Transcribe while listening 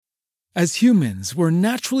As humans, we're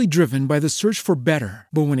naturally driven by the search for better.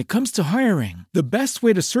 But when it comes to hiring, the best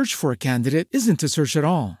way to search for a candidate isn't to search at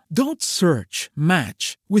all. Don't search,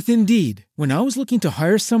 match with Indeed. When I was looking to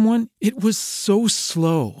hire someone, it was so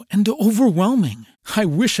slow and overwhelming. I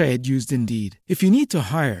wish I had used Indeed. If you need to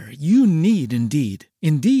hire, you need Indeed.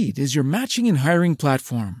 Indeed is your matching and hiring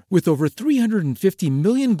platform with over 350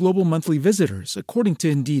 million global monthly visitors, according to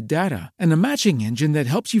Indeed data, and a matching engine that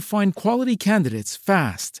helps you find quality candidates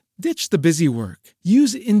fast. Ditch the busy work.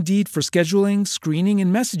 Use Indeed for scheduling, screening,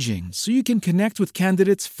 and messaging so you can connect with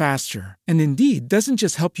candidates faster. And Indeed doesn't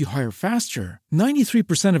just help you hire faster.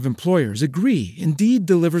 93% of employers agree Indeed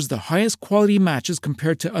delivers the highest quality matches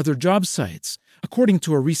compared to other job sites, according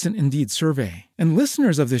to a recent Indeed survey. And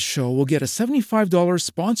listeners of this show will get a $75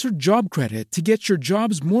 sponsored job credit to get your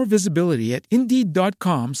jobs more visibility at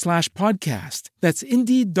Indeed.com/podcast. That's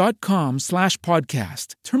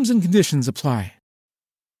Indeed.com/podcast. Terms and conditions apply.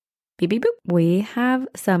 Beep, beep, boop. We have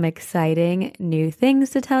some exciting new things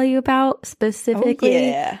to tell you about,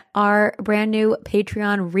 specifically our brand new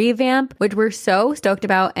Patreon revamp, which we're so stoked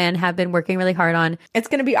about and have been working really hard on. It's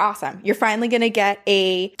going to be awesome. You're finally going to get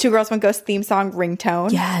a Two Girls, One Ghost theme song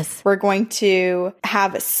ringtone. Yes. We're going to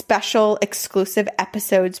have special exclusive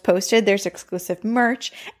episodes posted. There's exclusive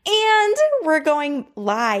merch. And we're going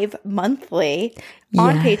live monthly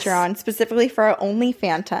on Patreon, specifically for our Only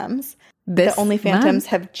Phantoms. The Only Phantoms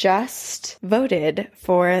have just voted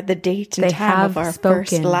for the date and time of our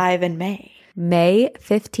first live in May. May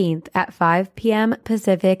 15th at 5 p.m.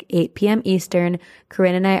 Pacific, 8 p.m. Eastern.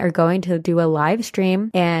 Corinne and I are going to do a live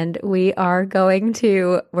stream, and we're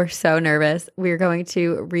so nervous. We're going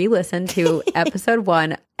to re-listen to episode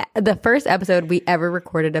 1, the first episode we ever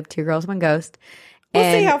recorded of Two Girls, One Ghost. We'll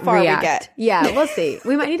see how far we get. Yeah, we'll see.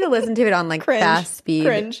 We might need to listen to it on fast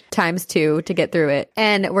speed times 2 to get through it.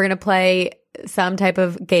 And we're going to play some type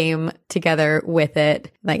of game together with it.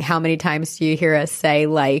 Like, how many times do you hear us say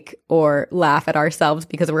or laugh at ourselves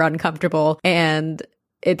because we're uncomfortable? And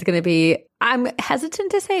it's going to be, I'm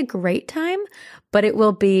hesitant to say a great time, but it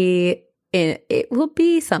will be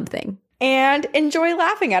something. And enjoy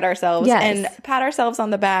laughing at ourselves and pat ourselves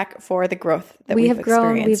on the back for the growth that we've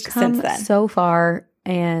experienced since then. So far,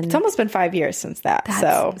 and it's almost been 5 years since that.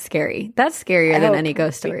 That's scary. That's scarier than any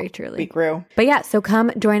ghost story, truly. We grew. But yeah, so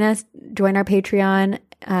come join us, join our Patreon,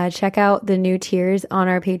 check out the new tiers on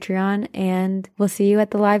our Patreon, and we'll see you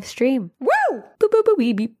at the live stream. Woo! Boop, boop, boop,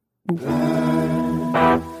 beep, beep.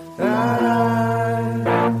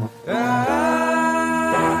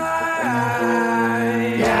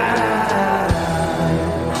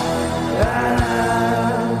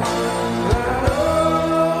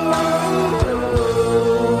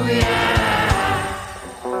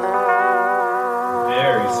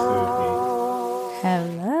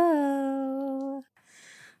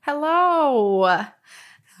 Hello.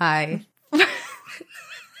 Hi.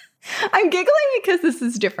 I'm giggling because this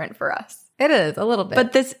is different for us. It is, a little bit.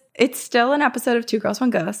 But it's still an episode of Two Girls, One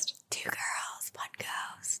Ghost. Two Girls, One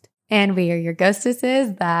Ghost. And we are your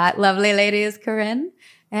ghostesses. That lovely lady is Corinne.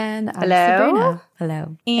 And I'm Sabrina.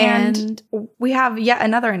 Hello. And we have yet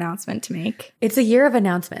another announcement to make. It's a year of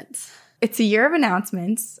announcements. It's a year of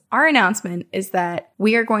announcements. Our announcement is that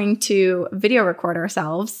we are going to video record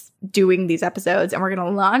ourselves doing these episodes, and we're going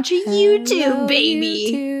to launch a YouTube,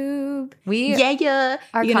 baby. YouTube. You're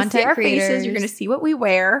going to see our faces. You're going to see what we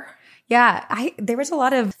wear. Yeah, there was a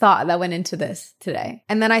lot of thought that went into this today.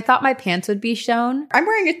 And then I thought my pants would be shown. I'm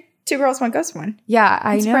wearing a Two Girls, One Ghost one. Yeah,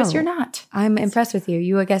 I know. I'm surprised you're not. I'm impressed with you.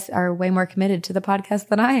 You, I guess, are way more committed to the podcast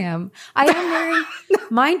than I am. I am wearing,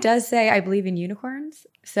 mine does say I believe in unicorns.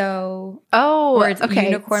 So, okay.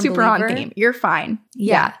 Unicorn Super believer. on theme. You're fine.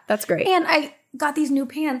 Yeah, that's great. And I got these new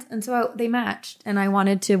pants, and so they matched, and I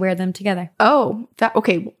wanted to wear them together. Oh,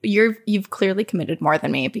 okay. You've clearly committed more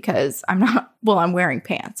than me because I'm not. Well, I'm wearing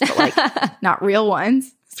pants, but not real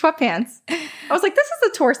ones. Sweatpants. I was like, this is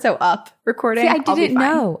a torso up recording. See, I didn't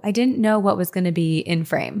know. I didn't know what was going to be in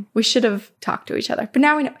frame. We should have talked to each other. But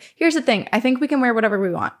now we know. Here's the thing. I think we can wear whatever we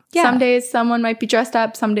want. Yeah. Some days someone might be dressed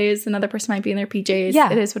up. Some days another person might be in their PJs. Yeah.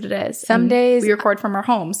 It is what it is. Some days we record from our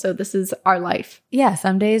home. So this is our life. Yeah.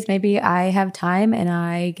 Some days maybe I have time and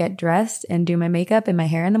I get dressed and do my makeup and my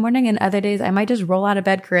hair in the morning. And other days I might just roll out of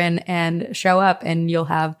bed, Corinne, and show up, and you'll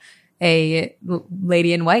have a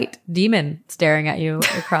lady in white demon staring at you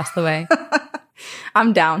across the way.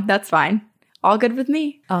 I'm down. That's fine. All good with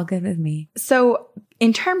me. All good with me. So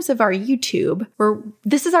in terms of our YouTube,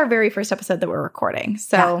 this is our very first episode that we're recording.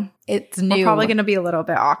 So it's new. We're probably going to be a little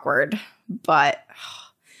bit awkward, but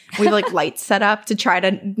we have lights set up to try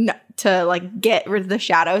to get rid of the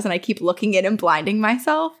shadows, and I keep looking in and blinding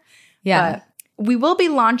myself. Yeah. But We will be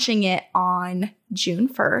launching it on June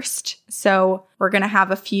 1st. So we're going to have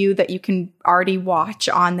a few that you can already watch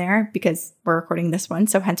on there because we're recording this one.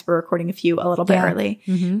 So hence we're recording a few a little bit early.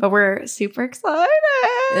 But we're super excited.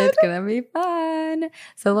 It's going to be fun.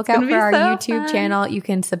 So look out for our YouTube channel. You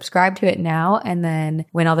can subscribe to it now. And then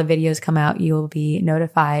when all the videos come out, you will be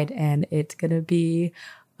notified and it's going to be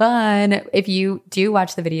fun. If you do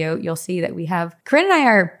watch the video, you'll see that Corinne and I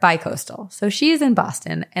are bi-coastal. So she is in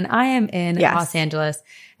Boston and I am in Los Angeles.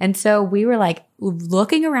 And so we were like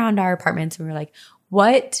looking around our apartments and we were like,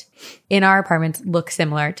 what in our apartments look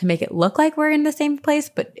similar to make it look like we're in the same place,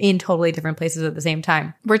 but in totally different places at the same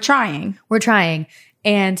time? We're trying.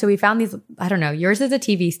 And so we found these, I don't know, yours is a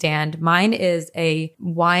TV stand. Mine is a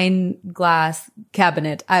wine glass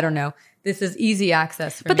cabinet. I don't know. This is easy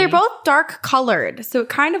access for me. But they're both dark colored. So it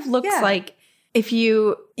kind of looks like if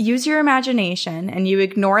you use your imagination and you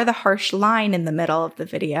ignore the harsh line in the middle of the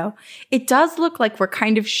video, it does look like we're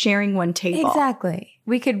kind of sharing one table. Exactly.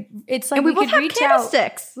 It's like and we both could have reach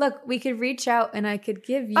candlesticks. out. Look, we could reach out and I could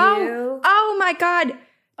give you. Oh my God.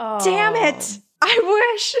 Oh. Damn it.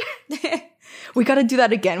 I wish. We got to do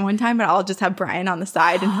that again one time, and I'll just have Brian on the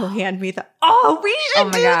side, and he'll hand me the. Oh, we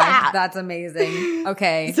should do that. That's amazing.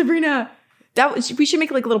 Okay, Sabrina, we should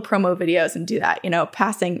make like little promo videos and do that. You know,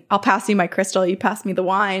 I'll pass you my crystal, you pass me the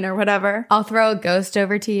wine, or whatever. I'll throw a ghost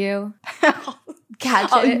over to you.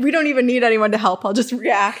 Catch it. We don't even need anyone to help. I'll just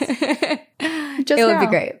react. It would be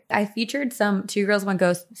great. I featured some Two Girls One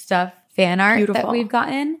Ghost stuff fan art that we've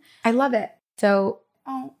gotten. I love it. So.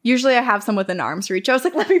 Oh. Usually I have some within arm's reach. I was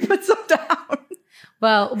like, let me put some down.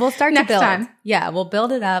 Well, we'll start next to build. time. Yeah, we'll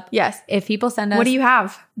build it up. Yes. If people send us. What do you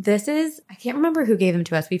have? I can't remember who gave them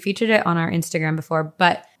to us. We featured it on our Instagram before,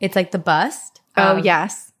 but it's like the bust. Oh,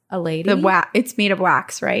 yes. A lady. It's made of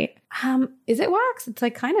wax, right? Is it wax? It's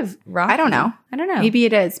like kind of rock. I don't know. Maybe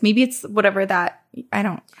it is. Maybe it's whatever that. I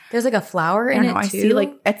don't. There's like a flower in it too. I see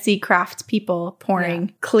like Etsy craft people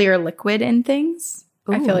pouring clear liquid in things.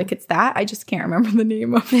 Ooh. I feel like it's that. I just can't remember the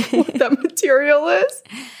name of what that material is.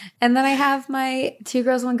 And then I have my Two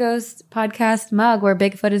Girls One Ghost podcast mug where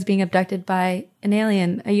Bigfoot is being abducted by an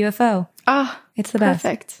alien, a UFO. Oh, it's the best.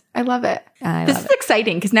 Perfect. I love it. This is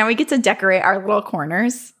exciting because now we get to decorate our little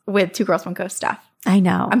corners with Two Girls One Ghost stuff. I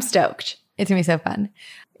know. I'm stoked. It's going to be so fun.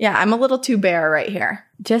 Yeah, I'm a little too bare right here.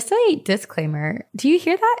 Just a disclaimer. Do you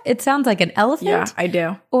hear that? It sounds like an elephant. Yeah, I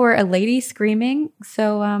do. Or a lady screaming.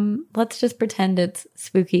 So let's just pretend it's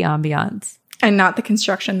spooky ambiance. And not the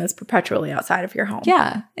construction that's perpetually outside of your home.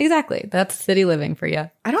 Yeah, exactly. That's city living for you.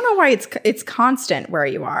 I don't know why it's constant where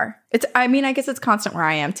you are. I guess it's constant where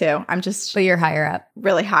I am too. I'm just... But you're higher up.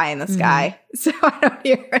 Really high in the sky. So I don't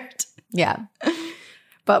hear it. Yeah.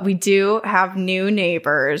 But we do have new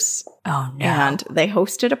neighbors. Oh, no. And they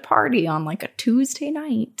hosted a party on like a Tuesday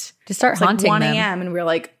night. To start haunting like 1 them. a.m. And we were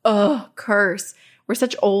like, oh, curse. We're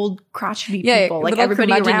such old, crotchety people. Like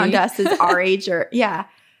everybody around us is our age or,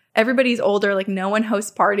 everybody's older. Like no one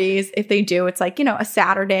hosts parties. If they do, it's like, a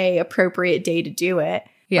Saturday appropriate day to do it.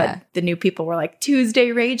 Yeah. But the new people were like,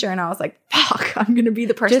 Tuesday Rager. And I was like, fuck, I'm going to be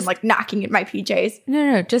the person like knocking at my PJs.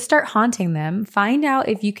 No. Just start haunting them. Find out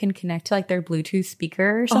if you can connect to like their Bluetooth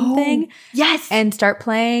speaker or something. Oh, yes. And start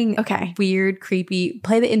playing weird, creepy,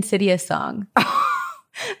 play the Insidious song.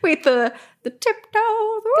 Wait, the tiptoe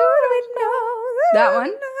through the window. That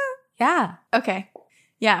one? Yeah. Okay.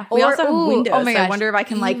 Yeah. We also have windows. Oh my gosh. I wonder if I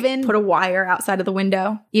can put a wire outside of the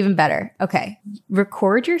window. Even better. Okay.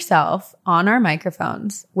 Record yourself on our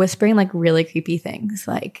microphones, whispering like really creepy things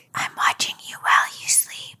like, I'm watching you while you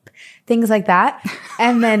sleep. Things like that.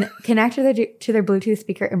 And then connect to their Bluetooth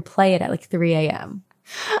speaker and play it at like 3 a.m.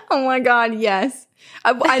 Oh my God. Yes.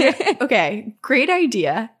 Okay. Great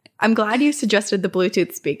idea. I'm glad you suggested the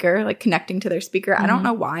Bluetooth speaker, like connecting to their speaker. I don't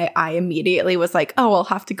know why I immediately was like, oh, I'll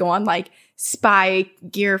have to go on like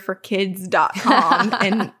spygearforkids.com.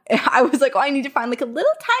 And I was like, oh, I need to find like a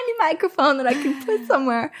little tiny microphone that I can put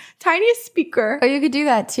somewhere. Tiniest speaker. Oh, you could do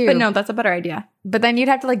that too. But no, that's a better idea. But then you'd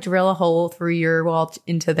have to like drill a hole through your wall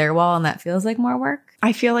into their wall. And that feels like more work.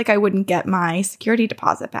 I feel like I wouldn't get my security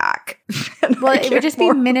deposit back. Well, it would just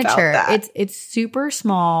be miniature. It's super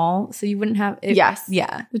small. So you wouldn't have. Yes.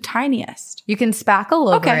 Yeah. The tiniest. You can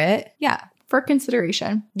spackle over it. Yeah. For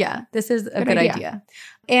consideration. Yeah. This is a good idea.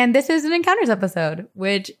 And this is an Encounters episode,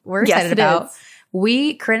 which we're excited about.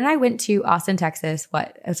 Corinne and I went to Austin, Texas.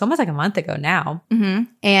 It's almost like a month ago now. Mm-hmm.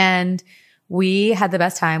 And we had the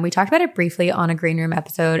best time. We talked about it briefly on a Green Room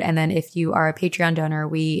episode. And then if you are a Patreon donor,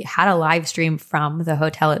 we had a live stream from the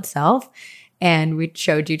hotel itself. And we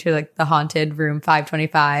showed you to like the haunted room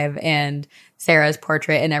 525 and Sarah's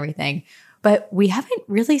portrait and everything. but we haven't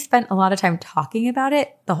really spent a lot of time talking about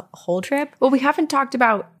it the whole trip. Well, we haven't talked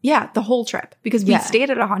about, the whole trip because we stayed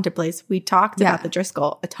at a haunted place. We talked about the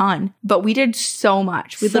Driscoll a ton, but we did so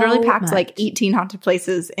much. We literally packed like 18 haunted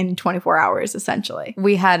places in 24 hours, essentially.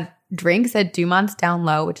 We had drinks at Dumont's Down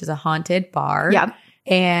Low, which is a haunted bar. Yeah.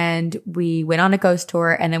 And we went on a ghost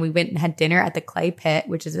tour, and then we went and had dinner at the Clay Pit,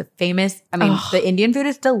 which is a famous, the Indian food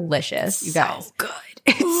is delicious, you guys. So good.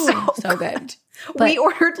 It's so good. But we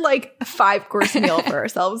ordered like a 5-course meal for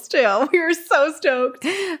ourselves too. We were so stoked.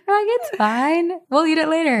 We're like, it's fine. We'll eat it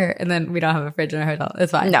later. And then we don't have a fridge in our hotel.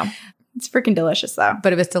 It's fine. No. It's freaking delicious though.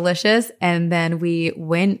 But it was delicious. And then we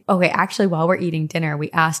went, actually while we're eating dinner, we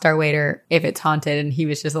asked our waiter if it's haunted, and he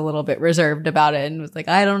was just a little bit reserved about it and was like,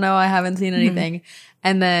 I don't know. I haven't seen anything. Mm-hmm.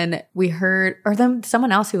 And then we heard, or then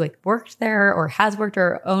someone else who like worked there or has worked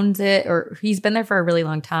or owns it, or he's been there for a really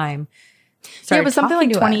long time. It was something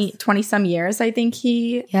like 20 some years. I think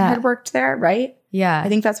he had worked there, right? Yeah. I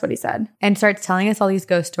think that's what he said. And starts telling us all these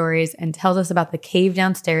ghost stories and tells us about the cave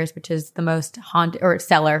downstairs, which is the most haunted, or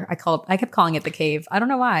cellar. I kept calling it the cave. I don't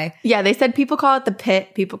know why. Yeah, they said people call it the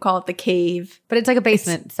pit, people call it the cave. But it's like a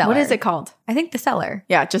basement cellar. What is it called? I think the cellar.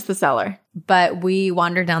 Yeah, just the cellar. But we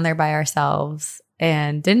wandered down there by ourselves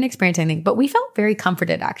and didn't experience anything. But we felt very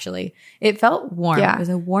comforted, actually. It felt warm. Yeah. It was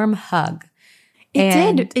a warm hug.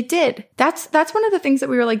 It did. That's one of the things that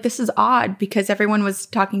we were like, this is odd, because everyone was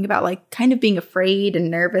talking about like kind of being afraid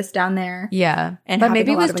and nervous down there. Yeah. And but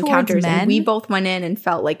maybe it was encounters. Men. And we both went in and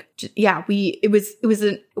felt like, it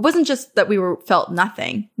wasn't just that we felt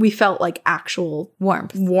nothing. We felt like actual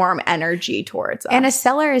warm energy towards us. And a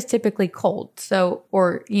cellar is typically cold. So,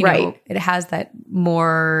 or, you know, it has that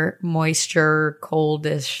more moisture,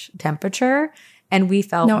 coldish temperature. And we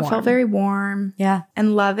felt warm. It felt very warm. Yeah.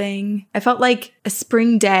 And loving. I felt like a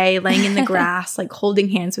spring day laying in the grass, like holding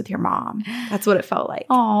hands with your mom. That's what it felt like.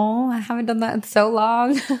 Oh, I haven't done that in so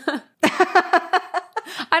long. I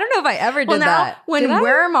don't know if I ever did that. When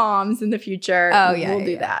we're moms in the future, we'll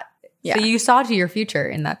do that. Yeah. So you saw to your future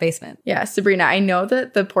in that basement. Yeah, Sabrina, I know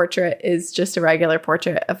that the portrait is just a regular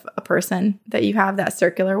portrait of a person that you have, that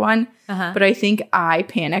circular one. But I think I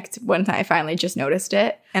panicked when I finally just noticed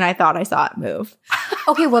it, and I thought I saw it move.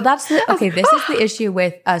 Okay, well, this is the issue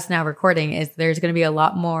with us now recording, is there's going to be a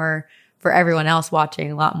lot more for everyone else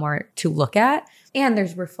watching, a lot more to look at. And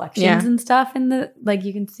there's reflections and stuff in the, like,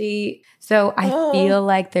 you can see. So I feel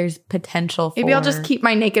like there's potential for... Maybe I'll just keep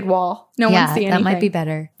my naked wall. No one see anything. That might be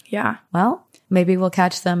better. Yeah. Well, maybe we'll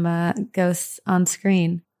catch some ghosts on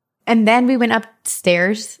screen. And then we went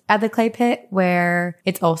upstairs at the Clay Pit, where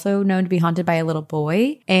it's also known to be haunted by a little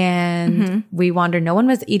boy. And we wandered. No one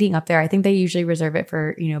was eating up there. I think they usually reserve it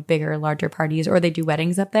for, bigger, larger parties, or they do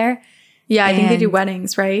weddings up there. Yeah, I think they do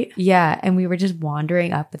weddings, right? Yeah. And we were just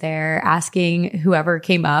wandering up there, asking whoever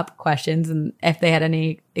came up questions and if they had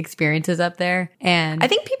any experiences up there. And I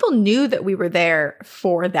think people knew that we were there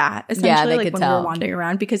for that, essentially, like when we were wandering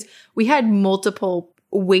around, because we had multiple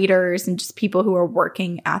waiters and just people who are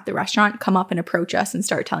working at the restaurant come up and approach us and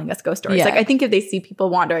start telling us ghost stories. Yeah. Like, I think if they see people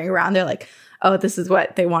wandering around, they're like, oh, this is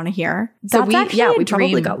what they want to hear. So we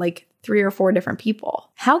probably got like 3 or 4 different people.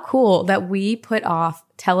 How cool that we put off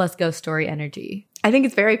tell us ghost story energy. I think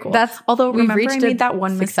it's very cool. Although remember I made that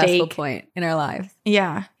one successful point in our lives.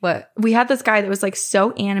 Yeah. What? We had this guy that was like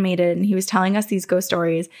so animated, and he was telling us these ghost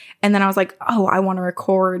stories. And then I was like, oh, I want to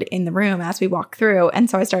record in the room as we walk through. And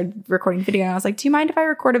so I started recording video, and I was like, do you mind if I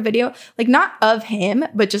record a video? Like, not of him,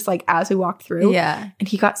 but just like as we walked through. Yeah. And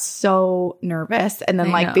he got so nervous and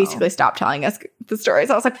then basically stopped telling us the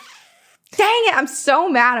stories. I was like, dang it, I'm so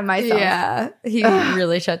mad at myself. Yeah, he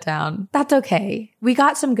really shut down. That's okay. We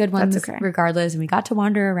got some good ones regardless, and we got to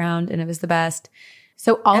wander around, and it was the best.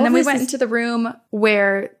 So then we went into the room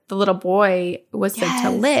where the little boy was said to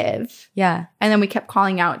live. Yeah. And then we kept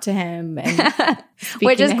calling out to him. And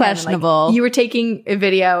which is questionable. Like, you were taking a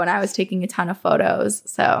video and I was taking a ton of photos.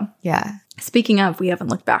 So yeah. Speaking of, we haven't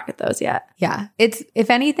looked back at those yet. Yeah. It's, if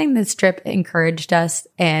anything, this trip encouraged us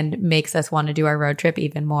and makes us want to do our road trip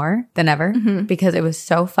even more than ever because it was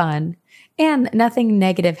so fun. And nothing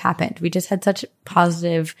negative happened. We just had such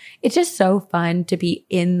positive. It's just so fun to be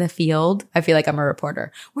in the field. I feel like I'm a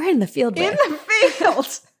reporter. We're in the field. In the field.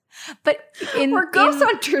 But we're ghost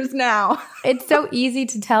hunters now. It's so easy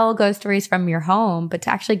to tell ghost stories from your home, but to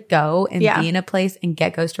actually go and be in a place and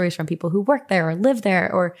get ghost stories from people who work there or live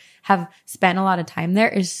there or have spent a lot of time there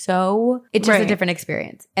is so, it's just a different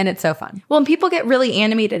experience. And it's so fun. Well, and people get really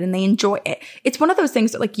animated and they enjoy it. It's one of those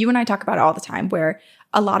things that like you and I talk about all the time where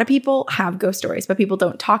a lot of people have ghost stories, but people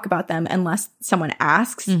don't talk about them unless someone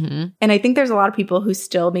asks. Mm-hmm. And I think there's a lot of people who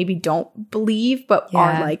still maybe don't believe, but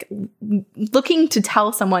are like looking to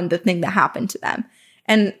tell someone the thing that happened to them.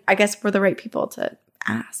 And I guess we're the right people to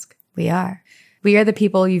ask. We are. We are the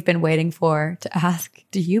people you've been waiting for to ask,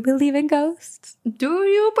 do you believe in ghosts? Do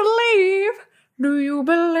you believe? Do you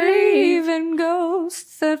believe in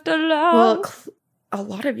ghosts after love? Well, a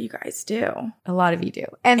lot of you guys do. A lot of you do.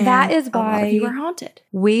 And that is why a lot of you are haunted.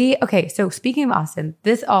 Okay, so speaking of Austin,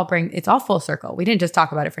 it's all full circle. We didn't just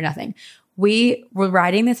talk about it for nothing. We were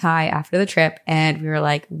riding this high after the trip and we were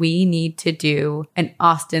like, we need to do an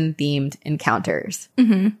Austin themed encounters.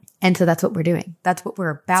 Mm-hmm. And so that's what we're doing. That's what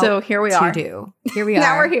we're about so here we to are. do. Here we are.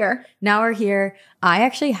 Now we're here. I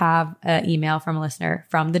actually have an email from a listener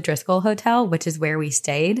from the Driscoll Hotel, which is where we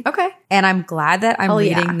stayed. Okay. And I'm glad that I'm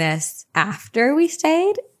reading this after we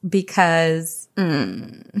stayed because we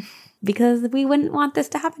wouldn't want this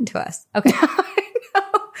to happen to us. Okay.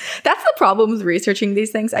 That's the problem with researching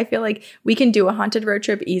these things. I feel like we can do a haunted road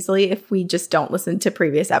trip easily if we just don't listen to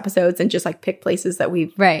previous episodes and just like pick places that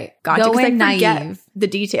we've gone to. Because I forget the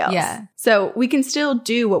details. Yeah. So we can still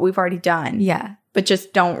do what we've already done. Yeah. But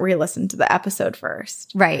just don't re-listen to the episode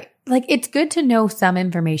first. Right. Like it's good to know some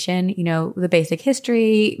information, you know, the basic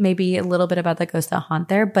history, maybe a little bit about the ghosts that haunt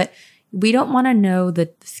there, but we don't want to know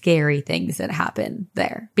the scary things that happen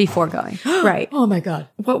there before going. Right. Oh my God.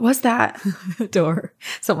 What was that? Door.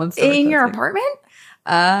 Someone's in your apartment?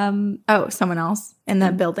 Oh, someone else in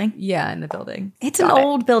the building? Yeah, in the building. It's an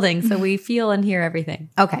old building, so we feel and hear everything.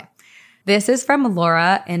 Okay. This is from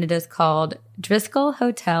Laura, and it is called Driscoll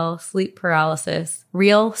Hotel Sleep Paralysis.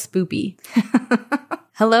 Real spoopy.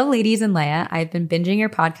 Hello, ladies and Leia. I've been binging your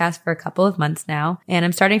podcast for a couple of months now, and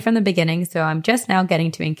I'm starting from the beginning, so I'm just now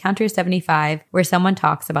getting to Encounter 75, where someone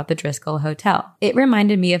talks about the Driscoll Hotel. It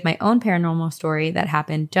reminded me of my own paranormal story that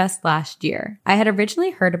happened just last year. I had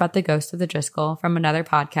originally heard about the ghost of the Driscoll from another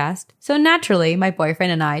podcast, so naturally, my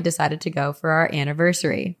boyfriend and I decided to go for our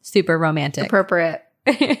anniversary. Super romantic. Appropriate.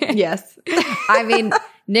 Yes. I mean,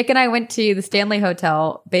 Nick and I went to the Stanley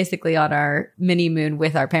Hotel basically on our mini moon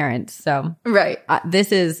with our parents. So right.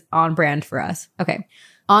 This is on brand for us. Okay.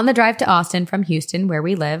 On the drive to Austin from Houston, where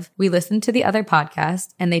we live, we listened to the other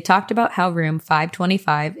podcast and they talked about how room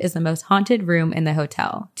 525 is the most haunted room in the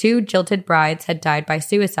hotel. 2 jilted brides had died by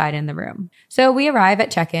suicide in the room. So we arrive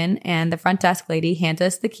at check-in and the front desk lady hands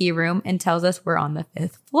us the key room and tells us we're on the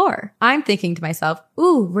 5th floor. I'm thinking to myself,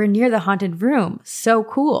 ooh, we're near the haunted room. So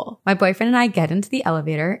cool. My boyfriend and I get into the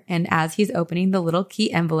elevator and as he's opening the little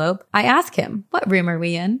key envelope, I ask him, what room are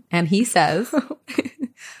we in? And he says,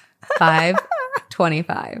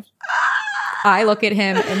 525. I look at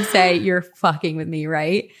him and say, you're fucking with me,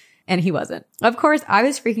 right? And he wasn't. Of course, I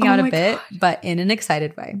was freaking out a bit, but in an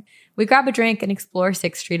excited way. We grab a drink and explore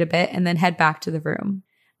 6th Street a bit and then head back to the room.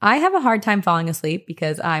 I have a hard time falling asleep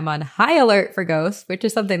because I'm on high alert for ghosts, which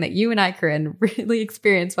is something that you and I, Corinne, really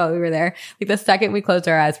experienced while we were there. Like the second we closed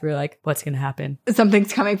our eyes, we were like, what's going to happen?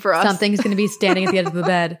 Something's coming for us. Something's going to be standing at the edge of the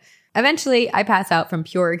bed. Eventually, I pass out from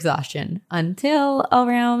pure exhaustion until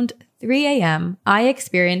around 3 a.m., I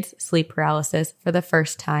experienced sleep paralysis for the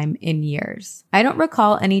first time in years. I don't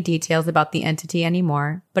recall any details about the entity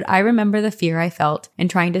anymore, but I remember the fear I felt and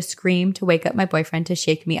trying to scream to wake up my boyfriend to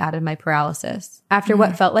shake me out of my paralysis. After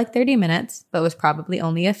what felt like 30 minutes, but was probably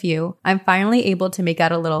only a few, I'm finally able to make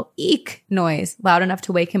out a little eek noise loud enough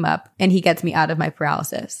to wake him up, and he gets me out of my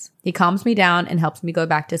paralysis. He calms me down and helps me go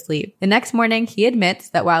back to sleep. The next morning, he admits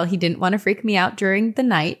that while he didn't want to freak me out during the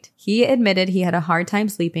night, he admitted he had a hard time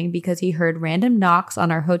sleeping because he heard random knocks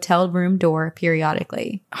on our hotel room door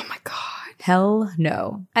periodically. Oh my God. Hell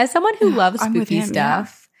no. As someone who loves spooky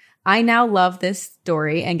stuff, I now love this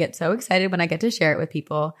story and get so excited when I get to share it with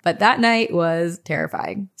people. But that night was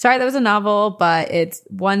terrifying. Sorry that was a novel, but it's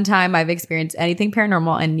one time I've experienced anything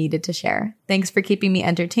paranormal and needed to share. Thanks for keeping me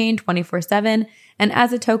entertained 24/7. And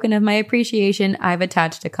as a token of my appreciation, I've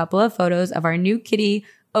attached a couple of photos of our new kitty,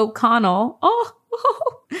 O'Connell.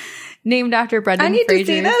 Named after Brendan Fraser. I need to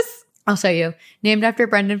see this. I'll show you. Named after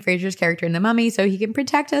Brendan Fraser's character in The Mummy, so he can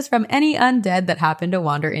protect us from any undead that happen to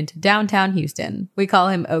wander into downtown Houston. We call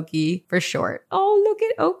him Okie for short. Oh, look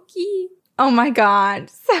at Okie. Oh my God.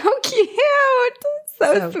 So cute.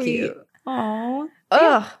 So sweet. Cute. Aww.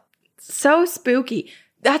 Ugh. So spooky.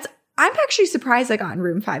 I'm actually surprised I got in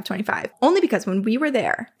room 525. Only because when we were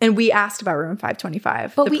there and we asked about room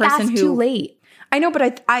 525. But we asked too late. I know,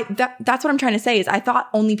 but that's what I'm trying to say is I thought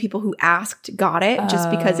only people who asked got it just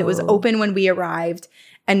because it was open when we arrived.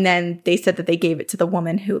 And then they said that they gave it to the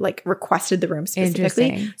woman who like requested the room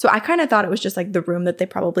specifically. So I kind of thought it was just like the room that they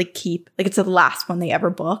probably keep. Like it's the last one they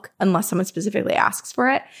ever book unless someone specifically asks for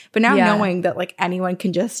it. But now knowing that like anyone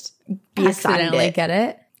can just be assigned it. Get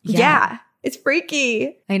it. Yeah. It's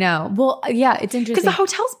freaky. I know. Well, yeah, it's interesting. Because the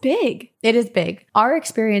hotel's big. It is big. Our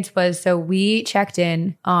experience was, so we checked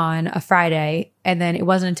in on a Friday, and then it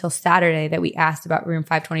wasn't until Saturday that we asked about room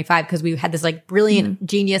 525 because we had this like brilliant,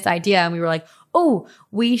 genius idea. And we were like, oh,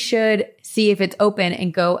 we should see if it's open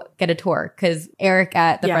and go get a tour. Because Eric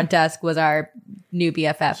at the front desk was our new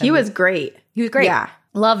BFF. He was great. He was great. Yeah.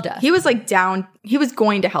 Loved us. He was like down. He was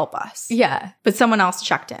going to help us. Yeah. But someone else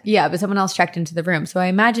checked in. Yeah, but someone else checked into the room. So I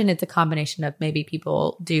imagine it's a combination of maybe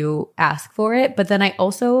people do ask for it. But then I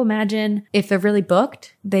also imagine if they're really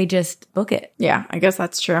booked, they just book it. Yeah, I guess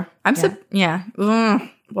that's true.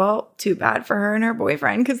 Well, too bad for her and her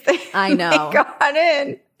boyfriend because they got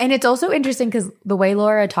in. And it's also interesting because the way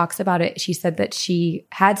Laura talks about it, she said that she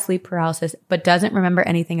had sleep paralysis, but doesn't remember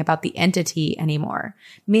anything about the entity anymore,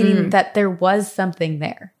 meaning that there was something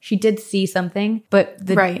there. She did see something, but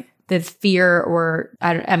the fear or,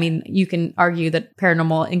 I mean, you can argue that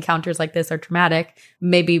paranormal encounters like this are traumatic.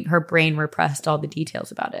 Maybe her brain repressed all the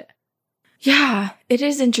details about it. Yeah, it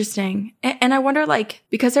is interesting. And I wonder, like,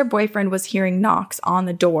 because her boyfriend was hearing knocks on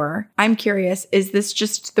the door, I'm curious, is this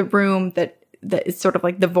just the room that is sort of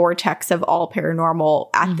like the vortex of all paranormal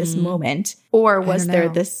at this moment? Or was there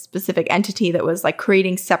this specific entity that was like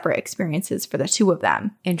creating separate experiences for the two of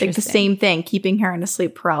them? Interesting. Like the same thing, keeping her in a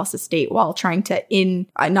sleep paralysis state while trying to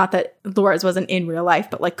not that Laura's wasn't in real life,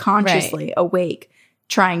 but like consciously awake,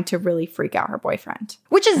 trying to really freak out her boyfriend.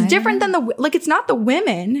 Which is different than it's not the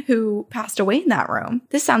women who passed away in that room.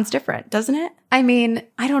 This sounds different, doesn't it? I mean,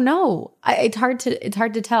 I don't know. It's hard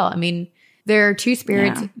to tell. I mean, there are two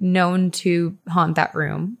spirits known to haunt that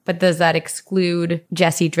room, but does that exclude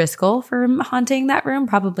Jesse Driscoll from haunting that room?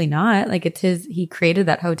 Probably not. Like it's he created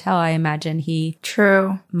that hotel. I imagine he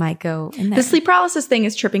might go in there. The sleep paralysis thing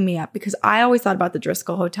is tripping me up because I always thought about the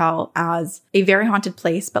Driscoll Hotel as a very haunted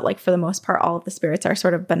place, but like for the most part, all of the spirits are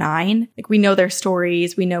sort of benign. Like we know their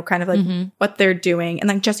stories. We know kind of like what they're doing. And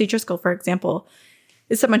like Jesse Driscoll, for example,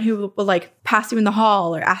 is someone who will like pass you in the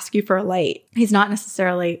hall or ask you for a light. He's not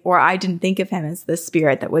necessarily, or I didn't think of him as the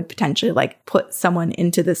spirit that would potentially like put someone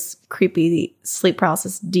into this creepy sleep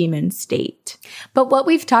paralysis demon state. But what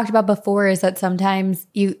we've talked about before is that sometimes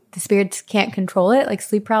the spirits can't control it. Like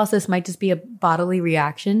sleep paralysis might just be a bodily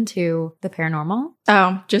reaction to the paranormal.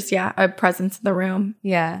 Oh, just, a presence in the room.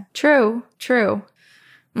 Yeah. True.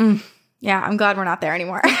 Yeah, I'm glad we're not there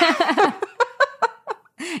anymore.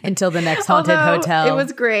 Until the next haunted hotel. It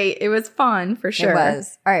was great. It was fun for sure. It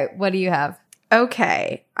was. All right. What do you have?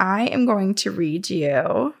 Okay. I am going to read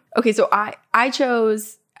you. Okay. So I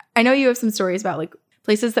chose, I know you have some stories about like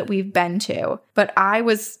places that we've been to, but I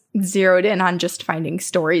was zeroed in on just finding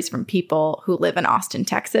stories from people who live in Austin,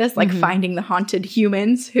 Texas, like finding the haunted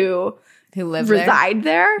humans who reside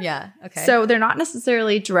there. Yeah. Okay. So they're not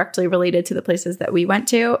necessarily directly related to the places that we went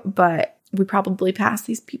to, but we probably pass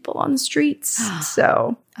these people on the streets.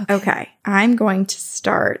 So, okay. I'm going to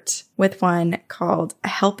start with one called A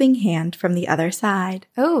Helping Hand from the Other Side.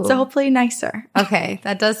 Oh. So hopefully nicer. Okay.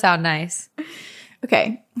 That does sound nice.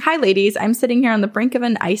 Okay. Hi, ladies. I'm sitting here on the brink of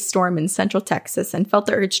an ice storm in central Texas and felt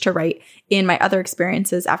the urge to write in my other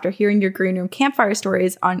experiences after hearing your Green Room campfire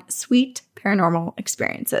stories on sweet paranormal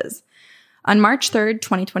experiences. On March 3rd,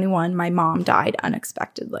 2021, my mom died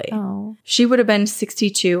unexpectedly. Oh. She would have been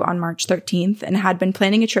 62 on March 13th and had been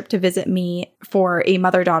planning a trip to visit me for a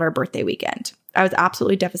mother-daughter birthday weekend. I was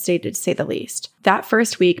absolutely devastated, to say the least. That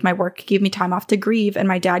first week, my work gave me time off to grieve, and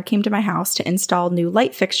my dad came to my house to install new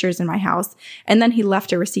light fixtures in my house, and then he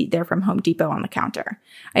left a receipt there from Home Depot on the counter.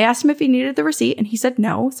 I asked him if he needed the receipt, and he said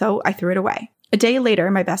no, so I threw it away. A day later,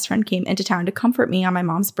 my best friend came into town to comfort me on my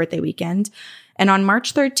mom's birthday weekend, and on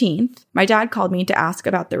March 13th, my dad called me to ask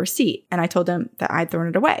about the receipt, and I told him that I'd thrown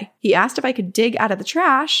it away. He asked if I could dig out of the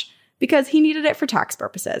trash because he needed it for tax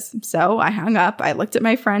purposes. So I hung up. I looked at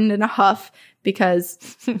my friend in a huff because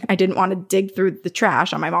I didn't want to dig through the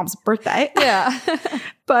trash on my mom's birthday. Yeah.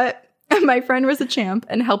 But my friend was a champ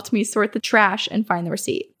and helped me sort the trash and find the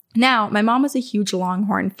receipt. Now, my mom was a huge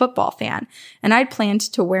Longhorn football fan, and I'd planned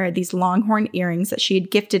to wear these Longhorn earrings that she had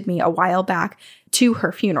gifted me a while back to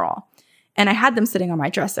her funeral. And I had them sitting on my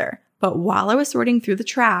dresser. But while I was sorting through the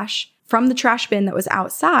trash, from the trash bin that was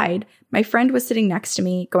outside, my friend was sitting next to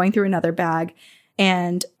me, going through another bag,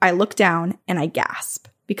 and I looked down and I gasped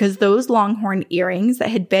because those Longhorn earrings that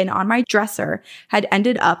had been on my dresser had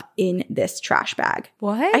ended up in this trash bag.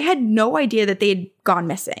 What? I had no idea that they had gone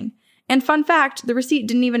missing. And fun fact, the receipt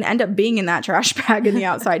didn't even end up being in that trash bag in the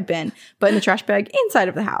outside bin, but in the trash bag inside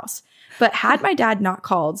of the house. But had my dad not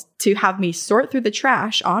called to have me sort through the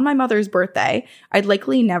trash on my mother's birthday, I'd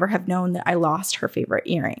likely never have known that I lost her favorite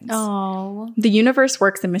earrings. Oh. The universe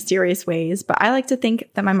works in mysterious ways, but I like to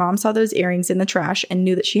think that my mom saw those earrings in the trash and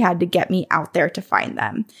knew that she had to get me out there to find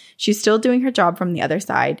them. She's still doing her job from the other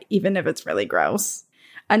side, even if it's really gross.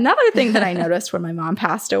 Another thing that I noticed when my mom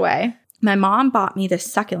passed away, my mom bought me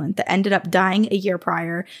this succulent that ended up dying a year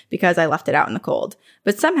prior because I left it out in the cold.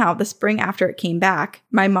 But somehow the spring after it came back,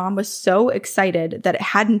 my mom was so excited that it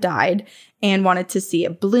hadn't died and wanted to see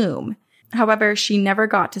it bloom. However, she never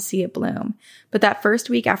got to see it bloom. But that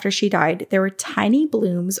first week after she died, there were tiny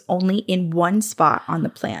blooms only in one spot on the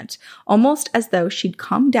plant, almost as though she'd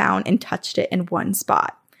come down and touched it in one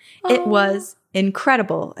spot. Oh. It was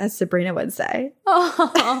incredible, as Sabrina would say.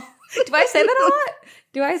 Oh. Do I say that a lot?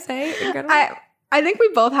 Do I say incredible? I think we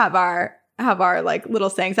both have our like little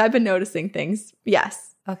sayings. I've been noticing things.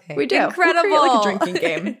 Yes. Okay. We do. Incredible. We'll create like a drinking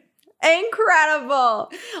game.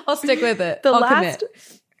 Incredible. I'll stick with it. The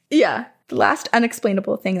last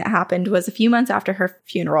unexplainable thing that happened was a few months after her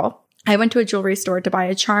funeral. I went to a jewelry store to buy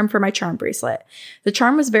a charm for my charm bracelet. The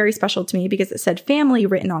charm was very special to me because it said family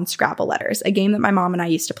written on Scrabble letters, a game that my mom and I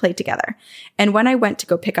used to play together. And when I went to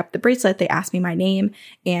go pick up the bracelet, they asked me my name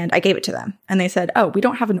and I gave it to them. And they said, oh, we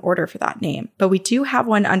don't have an order for that name, but we do have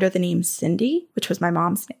one under the name Cindy, which was my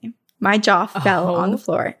mom's name. My jaw fell on the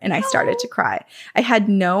floor and I started to cry. I had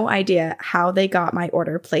no idea how they got my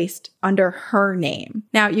order placed under her name.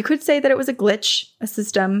 Now, you could say that it was a glitch, a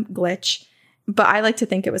system glitch, but I like to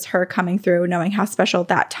think it was her coming through, knowing how special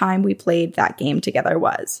that time we played that game together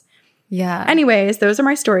was. Yeah. Anyways, those are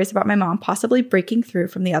my stories about my mom possibly breaking through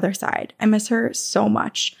from the other side. I miss her so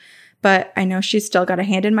much, but I know she's still got a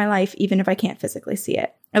hand in my life, even if I can't physically see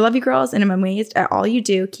it. I love you girls, and I'm amazed at all you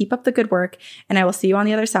do. Keep up the good work, and I will see you on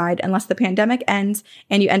the other side unless the pandemic ends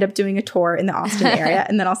and you end up doing a tour in the Austin area,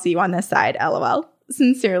 and then I'll see you on this side. LOL.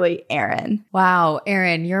 Sincerely, Erin. Wow,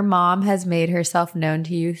 Erin, your mom has made herself known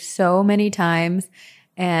to you so many times.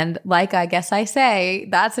 And like I guess I say,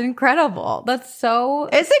 that's incredible. That's so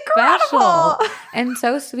It's incredible. Special and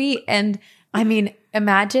so sweet. And I mean,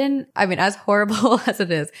 imagine, as horrible as it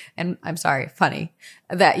is, and I'm sorry, funny,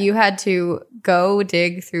 that you had to go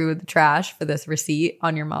dig through the trash for this receipt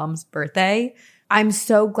on your mom's birthday. I'm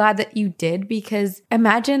so glad that you did, because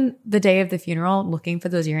imagine the day of the funeral looking for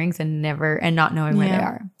those earrings and not knowing where they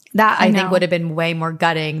are. That I think would have been way more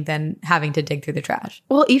gutting than having to dig through the trash.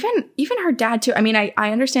 Well, even her dad too. I mean, I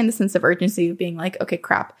understand the sense of urgency of being like, okay,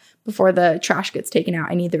 crap, before the trash gets taken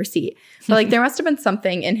out, I need the receipt. But like, there must have been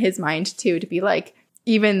something in his mind too, to be like,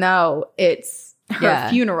 even though it's her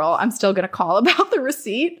funeral, I'm still going to call about the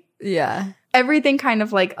receipt. Yeah. Everything kind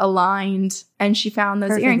of like aligned, and she found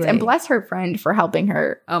those earrings. And bless her friend for helping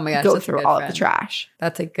her go through all of the trash.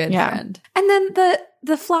 That's a good friend. And then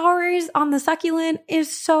the flowers on the succulent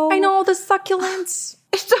is so... I know, the succulents.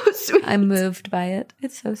 It's so sweet. I'm moved by it.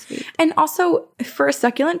 It's so sweet. And also, for a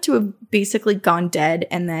succulent to have basically gone dead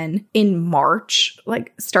and then in March,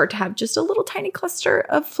 like start to have just a little tiny cluster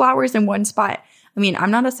of flowers in one spot. I mean,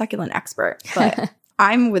 I'm not a succulent expert, but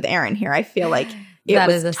I'm with Erin here. I feel like it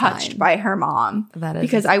was touched by her mom,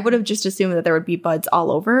 because I would have just assumed that there would be buds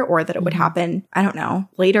all over, or that it would happen, I don't know,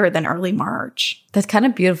 later than early March. That's kind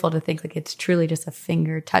of beautiful to think like it's truly just a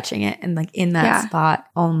finger touching it and like in that spot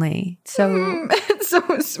only. So it's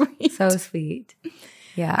so sweet. So sweet.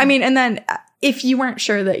 Yeah. I mean, and then if you weren't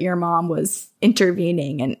sure that your mom was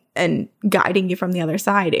intervening and guiding you from the other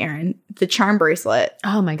side, Erin, the charm bracelet.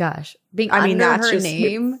 Oh my gosh. That's her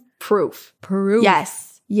name. Proof. Yes.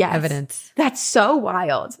 Evidence. That's so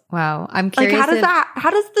wild. Wow. I'm curious. Like, how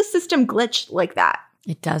does the system glitch like that?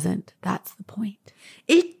 It doesn't. That's the point.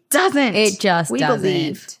 It doesn't. It just doesn't.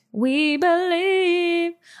 Believe. We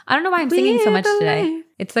believe. I don't know why I'm singing so much today.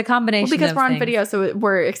 It's the combination because of we're on things. video, so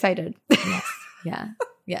we're excited. Yes. Yeah.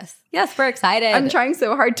 Yes, we're excited. I'm trying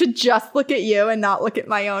so hard to just look at you and not look at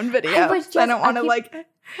my own video. I don't want to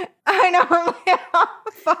I know. I'm like, oh,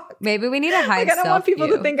 fuck. Maybe we need to hide I don't want people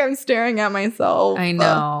to think I'm staring at myself. I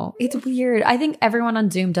know. It's weird. I think everyone on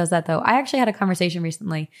Zoom does that, though. I actually had a conversation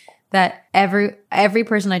recently that every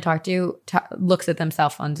person I talk to looks at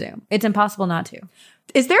themselves on Zoom. It's impossible not to.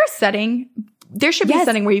 Is there a setting There should be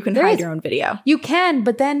something where you can hide your own video. You can,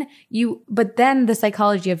 but then the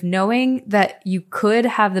psychology of knowing that you could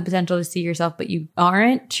have the potential to see yourself, but you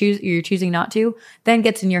you're choosing not to, then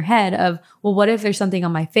gets in your head of, well, what if there's something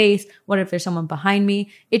on my face? What if there's someone behind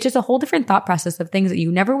me? It's just a whole different thought process of things that you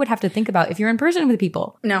never would have to think about if you're in person with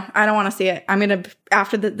people. No, I don't want to see it. I'm going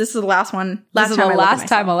to, this is the last one. This is the last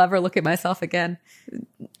time I'll ever look at myself again.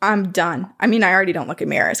 I'm done. I mean, I already don't look at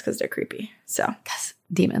mirrors because they're creepy. So. Because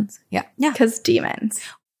demons. Yeah. Because demons.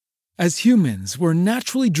 As humans, we're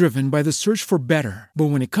naturally driven by the search for better. But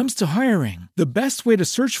when it comes to hiring, the best way to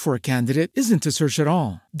search for a candidate isn't to search at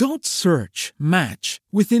all. Don't search, match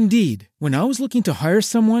with Indeed. When I was looking to hire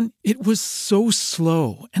someone, it was so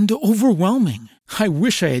slow and overwhelming. I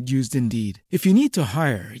wish I had used Indeed. If you need to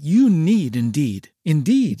hire, you need Indeed.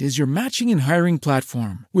 Indeed is your matching and hiring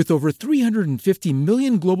platform with over 350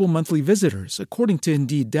 million global monthly visitors, according to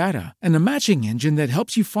Indeed data, and a matching engine that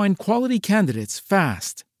helps you find quality candidates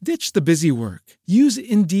fast. Ditch the busy work. Use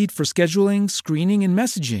Indeed for scheduling, screening, and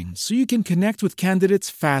messaging so you can connect with candidates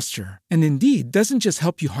faster. And Indeed doesn't just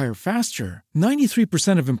help you hire faster.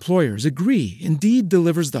 93% of employers agree Indeed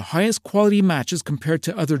delivers the highest quality matches compared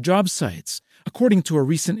to other job sites, according to a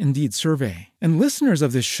recent Indeed survey. And listeners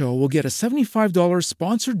of this show will get a $75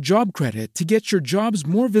 sponsored job credit to get your jobs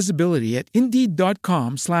more visibility at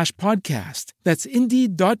Indeed.com/podcast. That's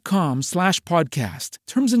Indeed.com/podcast.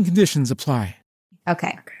 Terms and conditions apply.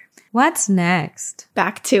 Okay. What's next?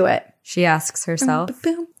 Back to it. She asks herself. Boom,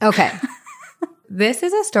 boom, boom. Okay. This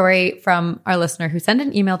is a story from our listener who sent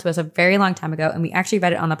an email to us a very long time ago, and we actually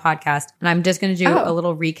read it on the podcast. And I'm just going to do a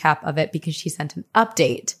little recap of it because she sent an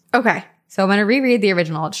update. Okay. So I'm going to reread the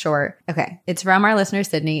original. It's short. Okay. It's from our listener,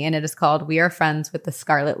 Sydney, and it is called We Are Friends with the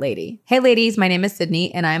Scarlet Lady. Hey, ladies. My name is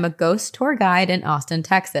Sydney, and I am a ghost tour guide in Austin,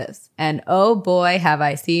 Texas. And oh boy, have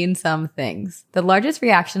I seen some things. The largest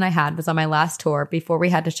reaction I had was on my last tour before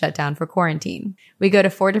we had to shut down for quarantine. We go to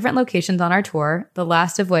 4 different locations on our tour, the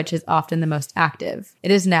last of which is often the most active.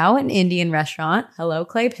 It is now an Indian restaurant. Hello,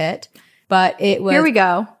 Clay Pitt. But it was Here we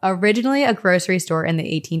go. Originally a grocery store in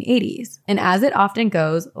the 1880s. And as it often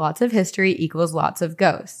goes, lots of history equals lots of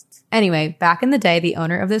ghosts. Anyway, back in the day, the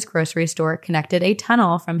owner of this grocery store connected a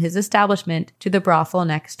tunnel from his establishment to the brothel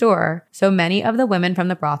next door, so many of the women from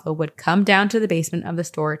the brothel would come down to the basement of the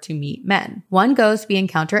store to meet men. One ghost we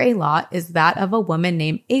encounter a lot is that of a woman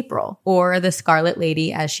named April, or the Scarlet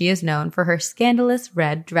Lady as she is known for her scandalous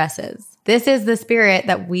red dresses. This is the spirit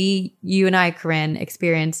that you and I, Corinne,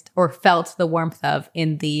 experienced or felt the warmth of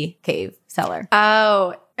in the cave cellar.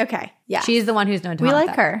 Oh, okay. Yeah. She's the one who's known to We haunt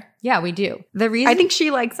like that. her. Yeah, we do. The reason I think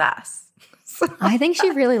she likes us. I think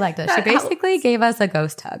she really liked us. She basically gave us a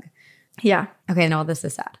ghost hug. Yeah. Okay, no, this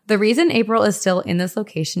is sad. The reason April is still in this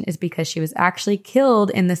location is because she was actually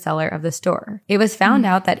killed in the cellar of the store. It was found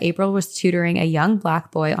out that April was tutoring a young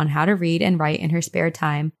black boy on how to read and write in her spare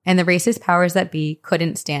time, and the racist powers that be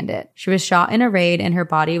couldn't stand it. She was shot in a raid and her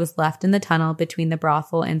body was left in the tunnel between the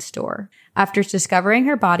brothel and store. After discovering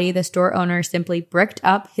her body, the store owner simply bricked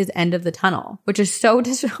up his end of the tunnel, which is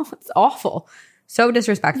it's awful. So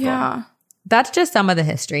disrespectful. Yeah. That's just some of the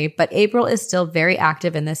history, but April is still very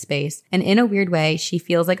active in this space. And in a weird way, she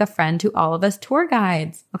feels like a friend to all of us tour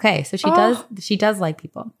guides. Okay, so she does like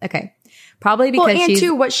people. Okay. Probably because and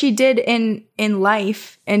too, what she did in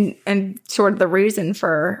life and sort of the reason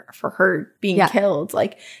for her being killed.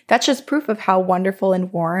 Like, that's just proof of how wonderful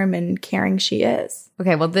and warm and caring she is.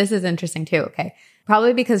 Okay, well, this is interesting too. Okay.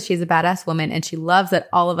 Probably because she's a badass woman and she loves that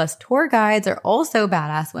all of us tour guides are also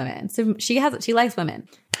badass women. So she likes women.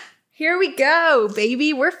 Here we go,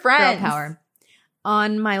 baby. We're friends. Girl power.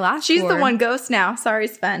 On my last She's tour, the one ghost now. Sorry,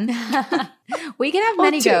 Sven. We can have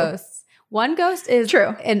many ghosts. One ghost is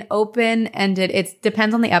an open-ended. It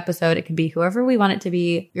depends on the episode. It can be whoever we want it to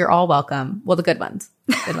be. You're all welcome. Well, the good ones.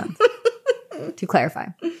 Good ones. To clarify.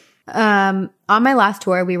 On my last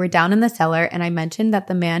tour, we were down in the cellar and I mentioned that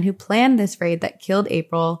the man who planned this raid that killed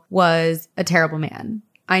April was a terrible man.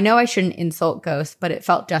 I know I shouldn't insult ghosts, but it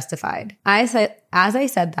felt justified. As I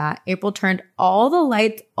said that, April turned all the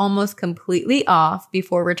lights almost completely off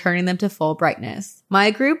before returning them to full brightness. My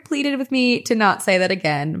group pleaded with me to not say that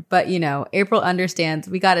again, but April understands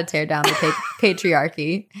we gotta tear down the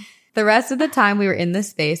patriarchy. The rest of the time we were in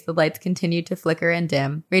this space, the lights continued to flicker and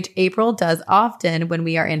dim, which April does often when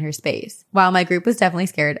we are in her space. While my group was definitely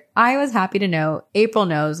scared, I was happy to know April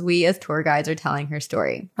knows we as tour guides are telling her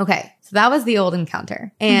story. Okay, so that was the old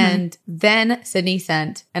encounter. And then Sydney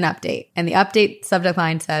sent an update. And the update subject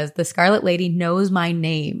line says, "The Scarlet Lady knows my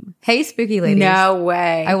name." Hey, spooky ladies. No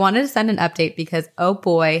way. I wanted to send an update because, oh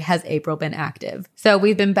boy, has April been active. So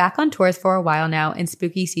we've been back on tours for a while now and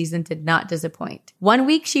spooky season did not disappoint. One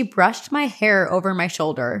week she brushed my hair over my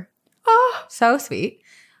shoulder. Oh, so sweet.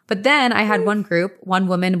 But then I had one group. One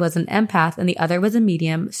woman was an empath and the other was a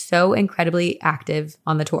medium, so incredibly active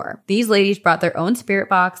on the tour. These ladies brought their own spirit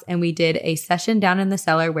box and we did a session down in the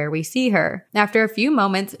cellar where we see her. After a few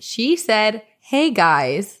moments, she said, "Hey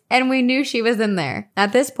guys," and we knew she was in there.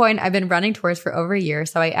 At this point, I've been running tours for over a year,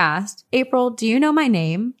 so I asked, "April, do you know my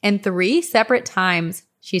name?" And 3 separate times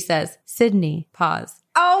she says, "Sydney," pause.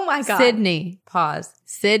 Oh my God. "Sydney," pause.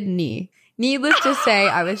 "Sydney." Needless to say,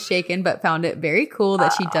 I was shaken, but found it very cool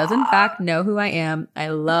that she does in fact know who I am. I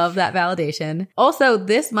love that validation. Also,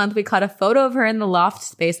 this month we caught a photo of her in the loft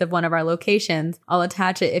space of one of our locations. I'll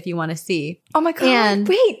attach it if you want to see. Oh my God. And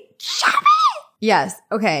wait, shut it. Yes.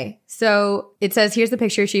 Okay. So it says, here's the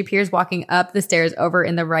picture. She appears walking up the stairs over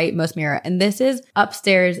in the rightmost mirror. And this is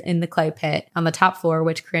upstairs in the clay pit on the top floor,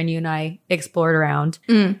 which Corinne, you and I explored around.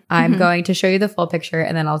 I'm going to show you the full picture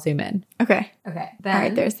and then I'll zoom in. Okay. Okay. Then, all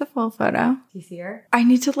right. There's the full photo. Do you see her? I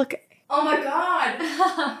need to look. Oh my God.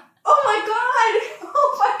 Oh my God.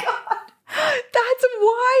 Oh my God. That's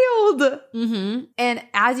wild. Mm-hmm. And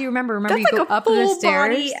as you remember That's you like go a up full the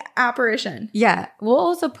stairs. body apparition. Yeah. We'll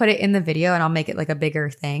also put it in the video and I'll make it like a bigger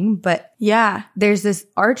thing. But yeah, there's this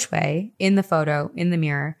archway in the photo, in the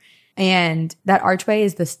mirror. And that archway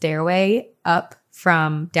is the stairway up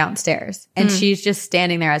from downstairs. And she's just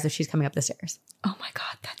standing there as if she's coming up the stairs. Oh my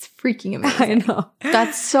God, that's freaking amazing. I know.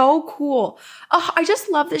 That's so cool. Oh, I just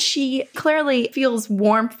love that she clearly feels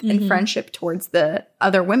warmth and friendship towards the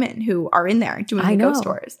other women who are in there doing the ghost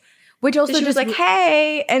tours. Which also she was like,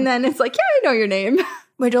 "Hey," and then it's like, "Yeah, I know your name."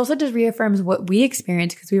 Which also just reaffirms what we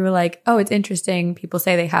experienced because we were like, oh, it's interesting. People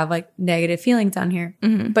say they have like negative feelings down here.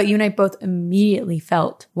 But you and I both immediately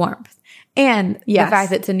felt warmth. And the fact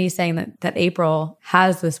that Sydney's saying that April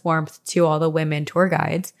has this warmth to all the women tour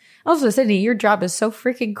guides. Also, Sydney, your job is so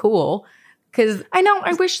freaking cool. Because I know,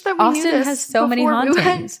 I wish that we Austin knew this has so many hauntings.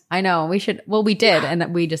 went. I know, we should, well, we did,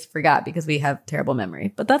 and we just forgot because we have terrible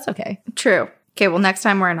memory. But that's okay. True. Okay, well, next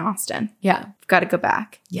time we're in Austin. Yeah. We've got to go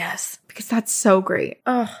back. Yes. Because that's so great.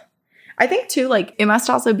 Ugh. I think too, like, it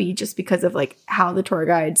must also be just because of like how the tour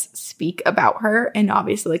guides speak about her and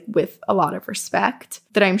obviously like with a lot of respect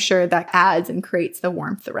that I'm sure that adds and creates the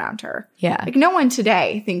warmth around her. Yeah. Like no one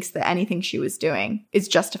today thinks that anything she was doing is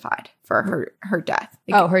justified for her death.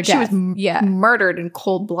 Like, her death. She was murdered in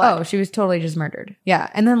cold blood. Oh, she was totally just murdered. Yeah.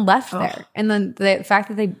 And then left there. And then the fact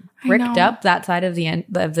that they bricked up that side of the end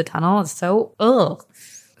of the tunnel is so,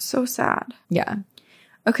 so sad. Yeah.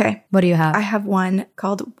 Okay. What do you have? I have one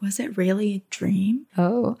called Was It Really a Dream?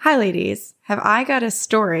 Oh. Hi, ladies. Have I got a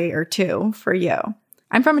story or two for you?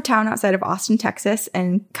 I'm from a town outside of Austin, Texas,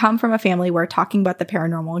 and come from a family where talking about the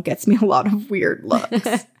paranormal gets me a lot of weird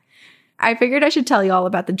looks. I figured I should tell you all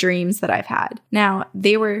about the dreams that I've had. Now,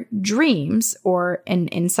 they were dreams or an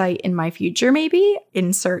insight in my future, maybe.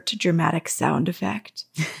 Insert dramatic sound effect.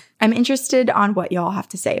 I'm interested on what y'all have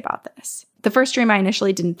to say about this. The first dream I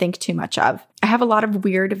initially didn't think too much of. I have a lot of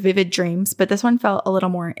weird, vivid dreams, but this one felt a little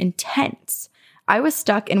more intense. I was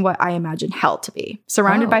stuck in what I imagined hell to be,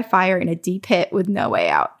 surrounded by fire in a deep pit with no way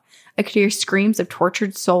out. I could hear screams of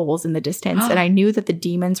tortured souls in the distance, and I knew that the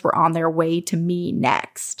demons were on their way to me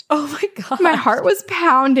next. Oh my God. My heart was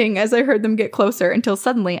pounding as I heard them get closer until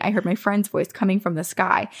suddenly I heard my friend's voice coming from the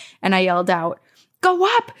sky, and I yelled out, "Go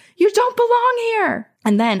up! You don't belong here!"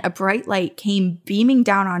 And then a bright light came beaming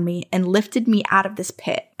down on me and lifted me out of this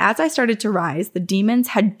pit. As I started to rise, the demons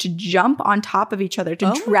had to jump on top of each other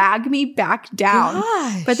to drag me back down,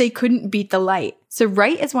 but they couldn't beat the light. So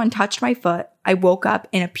right as one touched my foot, I woke up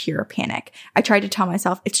in a pure panic. I tried to tell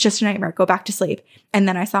myself, it's just a nightmare, go back to sleep. And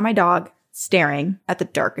then I saw my dog staring at the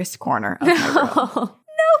darkest corner of my room. No,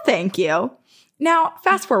 thank you. Now,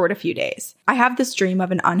 fast forward a few days. I have this dream of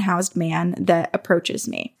an unhoused man that approaches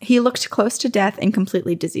me. He looked close to death and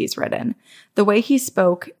completely disease-ridden. The way he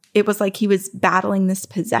spoke, it was like he was battling this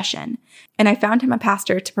possession. And I found him a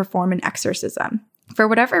pastor to perform an exorcism. For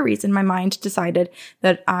whatever reason, my mind decided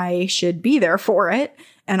that I should be there for it,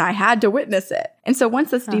 and I had to witness it. And so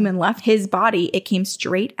once this demon left his body, it came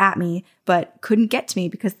straight at me, but couldn't get to me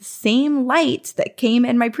because the same light that came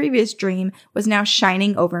in my previous dream was now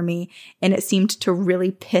shining over me, and it seemed to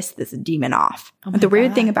really piss this demon off. The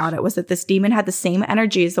weird thing about it was that this demon had the same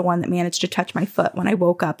energy as the one that managed to touch my foot when I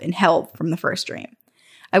woke up in hell from the first dream.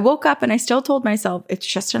 I woke up and I still told myself it's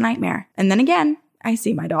just a nightmare. And then again, I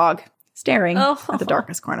see my dog staring at the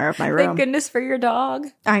darkest corner of my room. Thank goodness for your dog.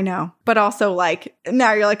 I know. But also, like,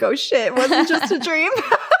 now you're like, oh shit, it wasn't just a dream.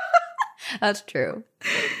 That's true.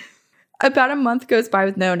 About a month goes by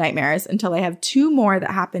with no nightmares until I have two more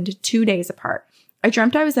that happened 2 days apart. I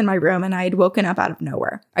dreamt I was in my room and I had woken up out of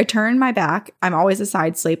nowhere. I turned my back. I'm always a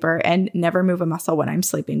side sleeper and never move a muscle when I'm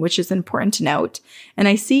sleeping, which is important to note. And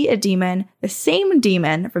I see a demon, the same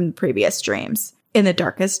demon from the previous dreams, in the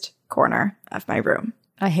darkest corner of my room.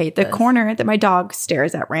 I hate the corner that my dog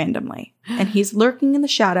stares at randomly. And he's lurking in the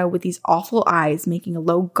shadow with these awful eyes, making a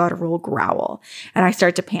low guttural growl. And I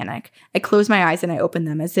start to panic. I close my eyes and I open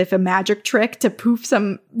them as if a magic trick to poof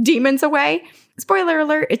some demons away. Spoiler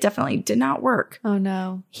alert, it definitely did not work. Oh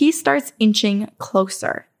no. He starts inching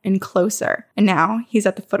closer and closer. And now he's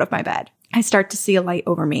at the foot of my bed. I start to see a light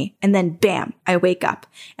over me, and then bam, I wake up.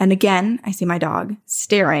 And again, I see my dog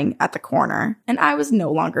staring at the corner, and I was no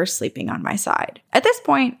longer sleeping on my side. At this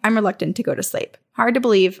point, I'm reluctant to go to sleep. Hard to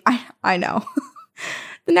believe. I know.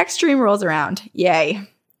 The next dream rolls around. Yay.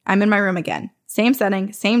 I'm in my room again. Same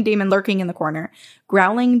setting, same demon lurking in the corner,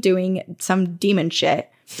 growling, doing some demon shit.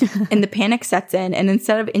 And the panic sets in, and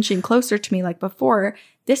instead of inching closer to me like before,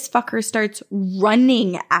 this fucker starts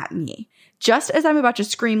running at me. Just as I'm about to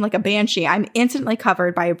scream like a banshee, I'm instantly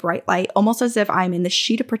covered by a bright light, almost as if I'm in the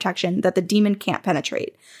sheet of protection that the demon can't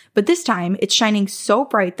penetrate. But this time, it's shining so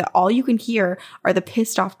bright that all you can hear are the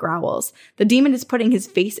pissed off growls. The demon is putting his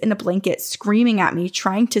face in a blanket, screaming at me,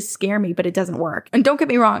 trying to scare me, but it doesn't work. And don't get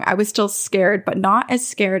me wrong, I was still scared, but not as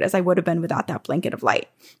scared as I would have been without that blanket of light.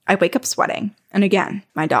 I wake up sweating, and again,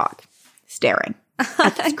 my dog, staring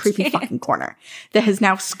at this creepy fucking corner that has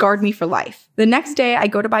now scarred me for life. The next day, I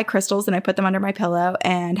go to buy crystals and I put them under my pillow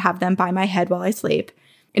and have them by my head while I sleep.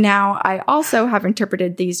 Now, I also have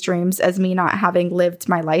interpreted these dreams as me not having lived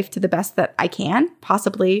my life to the best that I can.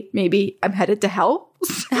 Possibly, maybe I'm headed to hell.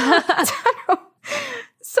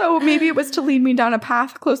 So maybe it was to lead me down a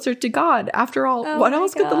path closer to God. After all, what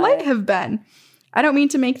else could the light have been? I don't mean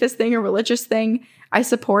to make this thing a religious thing. I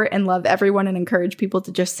support and love everyone and encourage people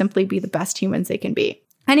to just simply be the best humans they can be.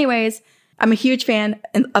 Anyways, I'm a huge fan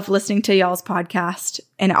of listening to y'all's podcast,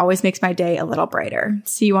 and it always makes my day a little brighter.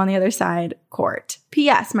 See you on the other side, Court.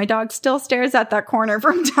 P.S. My dog still stares at that corner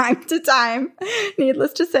from time to time.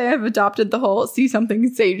 Needless to say, I've adopted the whole see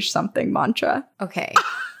something, sage something mantra. Okay.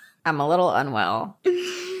 I'm a little unwell.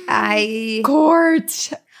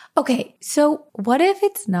 Court. Okay, so what if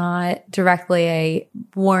it's not directly a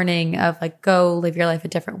warning of like, go live your life a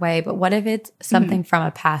different way, but what if it's something from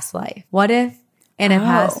a past life? What if in a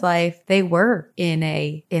past life they were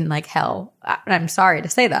in like hell? I'm sorry to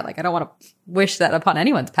say that. Like, I don't want to wish that upon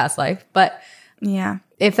anyone's past life, but yeah,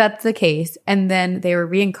 if that's the case, and then they were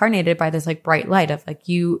reincarnated by this like bright light of like,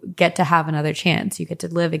 you get to have another chance, you get to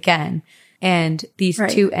live again. And these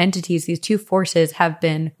two entities, these two forces have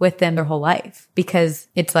been with them their whole life because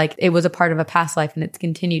it's like it was a part of a past life and it's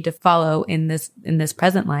continued to follow in this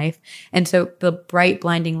present life. And so the bright,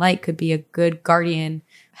 blinding light could be a good guardian,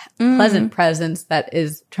 pleasant presence that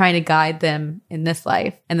is trying to guide them in this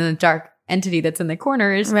life. And then the dark entity that's in the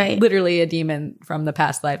corner is literally a demon from the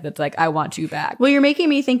past life that's like, I want you back. Well, you're making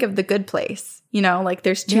me think of The Good Place. You know, like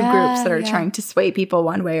there's two groups that are trying to sway people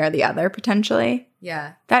one way or the other, potentially.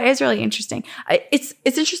 Yeah. That is really interesting. It's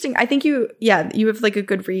interesting. I think you have like a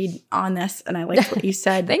good read on this, and I liked what you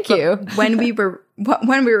said. Thank you. when we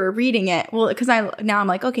were reading it, well, because now I'm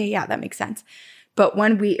like, okay, yeah, that makes sense. But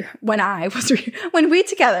when we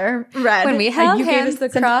together read, when we held hands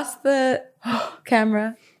across the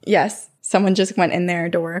camera, yes, someone just went in their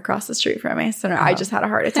door across the street from me. So no, I just had a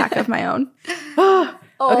heart attack of my own.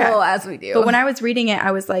 Okay. As we do. But when I was reading it,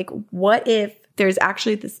 I was like, what if there's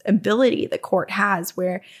actually this ability the Court has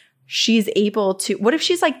where she's able to, what if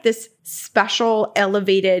she's like this special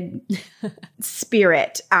elevated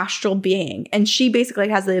spirit, astral being, and she basically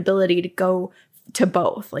has the ability to go to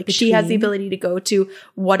both. Like she has the ability to go to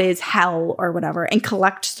what is hell or whatever and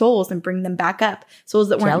collect souls and bring them back up. Souls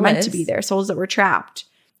that weren't meant to be there, souls that were trapped.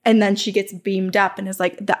 And then she gets beamed up and is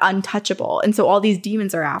like the untouchable. And so all these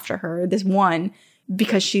demons are after her, this one,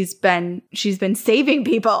 because she's been saving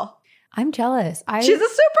people. I'm jealous. She's a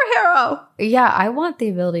superhero. Yeah, I want the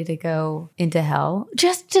ability to go into hell.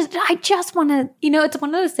 I just want to, it's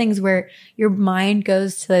one of those things where your mind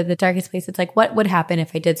goes to the darkest place. It's like, what would happen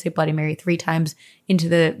if I did say Bloody Mary 3 times into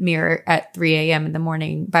the mirror at 3 a.m. in the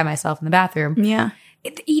morning by myself in the bathroom? Yeah.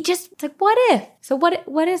 It's like, what if? So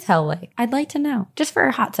what is hell like? I'd like to know, just for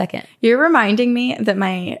a hot second. You're reminding me that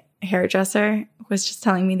my hairdresser was just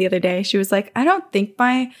telling me the other day. She was like, I don't think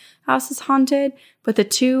my house is haunted, but the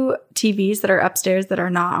 2 TVs that are upstairs that are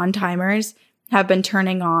not on timers have been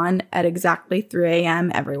turning on at exactly 3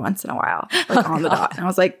 a.m. every once in a while, like on the dot. And I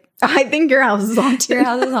was like, I think your house is haunted. Your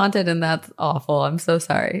house is haunted, and that's awful. I'm so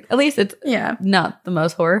sorry. At least it's not the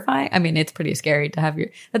most horrifying. I mean, it's pretty scary to have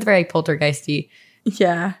that's very poltergeisty.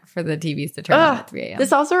 Yeah. For the TVs to turn on at 3 a.m.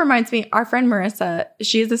 This also reminds me, our friend Marissa,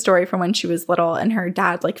 she has a story from when she was little and her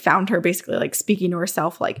dad like found her basically like speaking to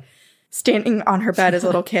herself, like standing on her bed as a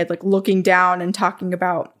little kid, like looking down and talking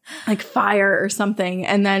about like fire or something.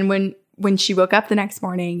 And then when she woke up the next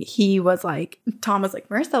morning, he was like, Tom was like,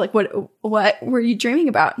 Marissa, like what were you dreaming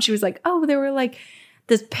about? And she was like, oh, there were like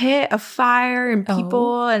this pit of fire and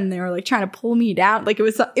people and they were like trying to pull me down. Like it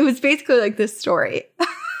was basically like this story.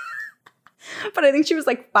 But I think she was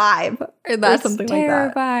like 5 or something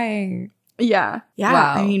terrifying. Like that. Yeah. Yeah.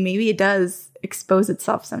 Wow. I mean, maybe it does expose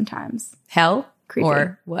itself sometimes. Hell? Creepy.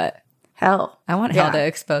 Or what? Hell. I want hell to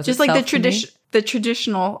expose just itself like the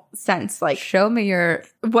traditional sense. Like, show me your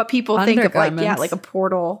what people think of like, like a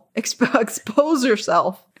portal. Expose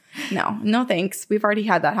yourself. No thanks. We've already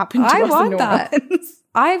had that happen to us. I want that.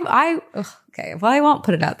 Okay. Well, I won't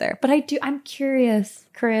put it out there, but I'm curious,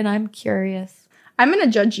 Corinne. I'm curious. I'm going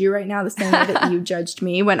to judge you right now the same way that you judged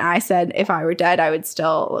me when I said if I were dead, I would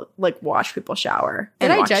still like watch people shower.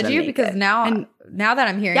 Did I judge you? Because now that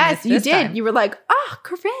I'm hearing yes, you did. Time. You were like,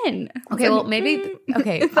 Corinne. Okay, well, maybe.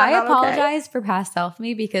 Okay, I apologize for past self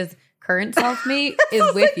me because current self me is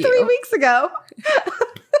with like you. 3 weeks ago.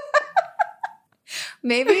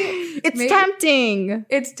 Maybe it's tempting.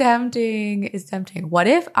 It's tempting. What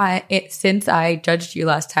if since I judged you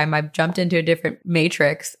last time, I've jumped into a different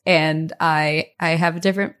matrix and I have a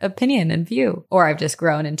different opinion and view, or I've just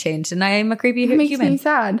grown and changed and I am a creepy human. Makes me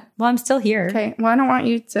sad. Well, I'm still here. Okay. Well, I don't want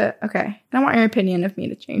your opinion of me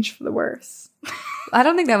to change for the worse. I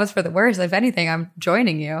don't think that was for the worse. If anything, I'm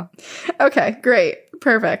joining you. Okay. Great.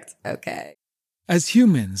 Perfect. Okay. As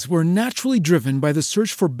humans, we're naturally driven by the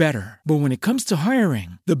search for better. But when it comes to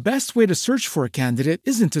hiring, the best way to search for a candidate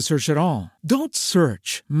isn't to search at all. Don't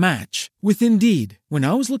search, match with Indeed. When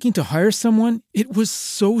I was looking to hire someone, it was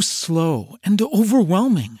so slow and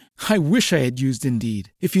overwhelming. I wish I had used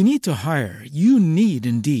Indeed. If you need to hire, you need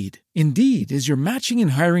Indeed. Indeed is your matching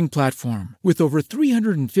and hiring platform with over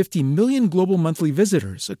 350 million global monthly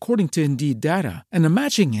visitors, according to Indeed data, and a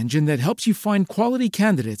matching engine that helps you find quality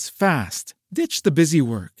candidates fast. Ditch the busy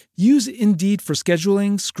work. Use Indeed for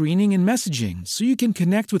scheduling, screening, and messaging so you can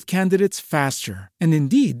connect with candidates faster. And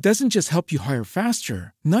Indeed doesn't just help you hire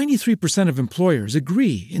faster. 93% of employers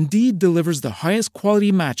agree Indeed delivers the highest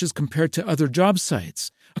quality matches compared to other job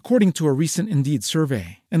sites, according to a recent Indeed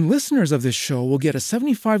survey. And listeners of this show will get a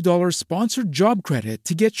 $75 sponsored job credit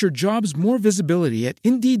to get your jobs more visibility at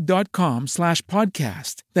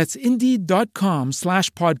Indeed.com/podcast. That's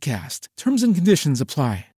Indeed.com/podcast. Terms and conditions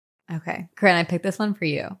apply. Okay. Corinne, I picked this one for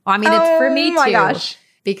you. I mean, it's for me too. Oh my gosh.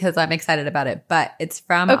 Because I'm excited about it. But it's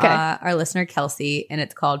from our listener, Kelsey, and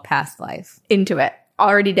it's called Past Life. Into it.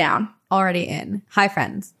 Already down. Already in. Hi,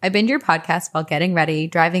 friends. I binned your podcast while getting ready,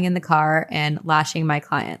 driving in the car, and lashing my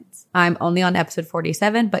clients. I'm only on episode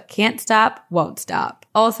 47, but can't stop, won't stop.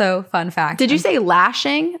 Also, fun fact. Did you say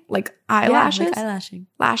lashing? Like eyelashes? Yeah, like eyelashing.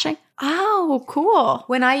 Lashing? Oh, cool.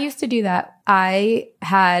 When I used to do that, I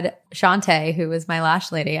had Shantae, who was my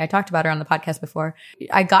lash lady. I talked about her on the podcast before.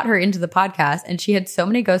 I got her into the podcast and she had so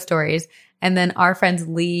many ghost stories. And then our friends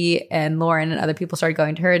Lee and Lauren and other people started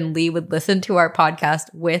going to her, and Lee would listen to our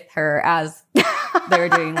podcast with her as they were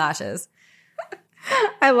doing lashes.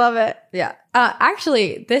 I love it. Yeah.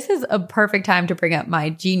 Actually, this is a perfect time to bring up my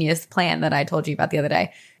genius plan that I told you about the other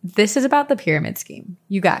day. This is about the pyramid scheme.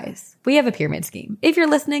 You guys, we have a pyramid scheme. If you're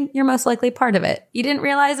listening, you're most likely part of it. You didn't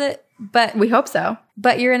realize it, but we hope so.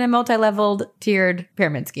 But you're in a multi-leveled tiered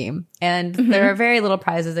pyramid scheme. And there are very little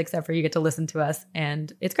prizes except for you get to listen to us,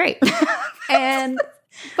 and it's great. But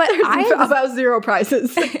about 0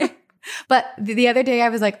 prizes. But the other day I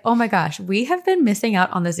was like, oh my gosh, we have been missing out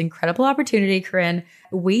on this incredible opportunity, Corinne.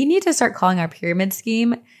 We need to start calling our pyramid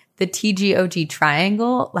scheme the TGOG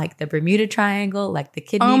triangle, like the Bermuda Triangle, like the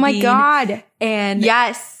kidney bean. Oh my God. And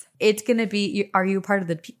yes, it's going to be, are you part of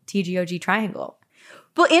the TGOG triangle?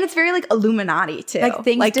 Well, and it's very like Illuminati too. Like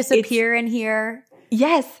things disappear in here.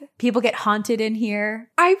 Yes. People get haunted in here.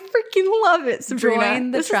 I freaking love it, Sabrina. Join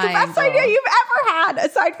the this triangle. Is the best idea you've ever had,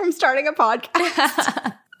 aside from starting a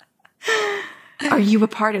podcast. Are you a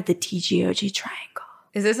part of the TGOG triangle?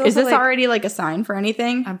 Is this already like a sign for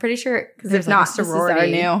anything? I'm pretty sure. Because if not,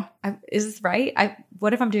 sorority. This is our new. Is this right?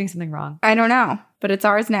 What if I'm doing something wrong? I don't know, but it's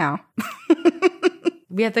ours now.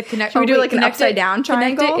 We have to connect. Should we do like an upside down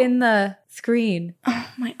triangle? Connect it in the screen. Oh,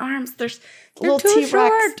 my arms. They're little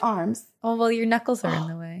T-Rex arms. Oh, well, your knuckles are in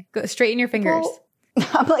the way. Go straighten your fingers. Well,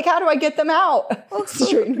 I'm like, how do I get them out?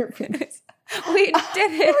 Straighten your fingers. We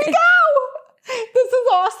did it. Here we go. This is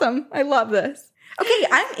awesome. I love this. Okay,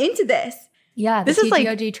 I'm into this. Yeah, this is like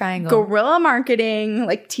TGOG triangle. Guerrilla marketing,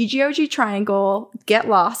 like TGOG triangle. Get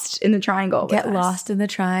lost in the triangle. Get lost in the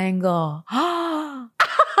triangle. I'm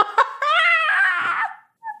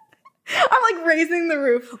like raising the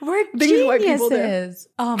roof. We're geniuses.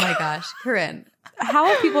 Oh my gosh, Corinne. How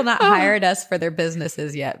have people not hired us for their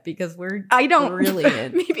businesses yet? Because we're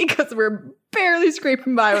brilliant. Maybe because we're barely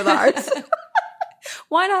scraping by with ours.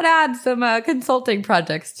 Why not add some consulting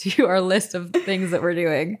projects to our list of things that we're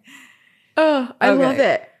doing? Oh, I love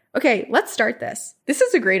it. Okay, let's start this. This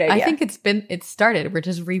is a great idea. I think it's started. We're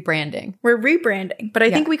just rebranding. We're rebranding, but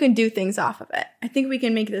I think we can do things off of it. I think we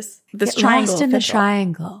can make this triangle lost in official. the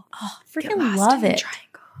triangle. Oh, freaking love it.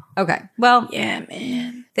 Okay. Well, yeah,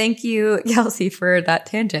 man. Thank you, Kelsey, for that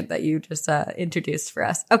tangent that you just introduced for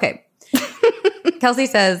us. Okay. Kelsey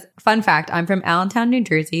says, fun fact, I'm from Allentown, New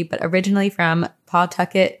Jersey, but originally from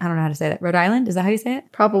Pawtucket. I don't know how to say that. Rhode Island? Is that how you say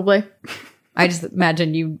it? Probably. I just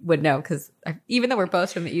imagine you would know because even though we're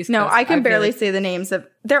both from the East Coast. No, I can barely say the names of,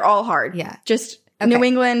 they're all hard. Yeah. Just New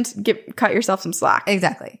England, cut yourself some slack.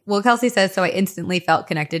 Exactly. Well, Kelsey says, so I instantly felt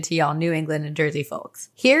connected to y'all New England and Jersey folks.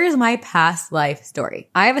 Here's my past life story.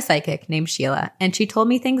 I have a psychic named Sheila, and she told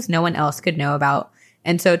me things no one else could know about.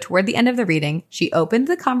 And so toward the end of the reading, she opened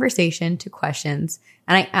the conversation to questions,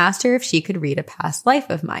 and I asked her if she could read a past life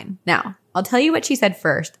of mine. Now, I'll tell you what she said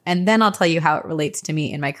first, and then I'll tell you how it relates to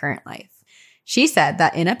me in my current life. She said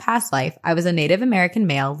that in a past life, I was a Native American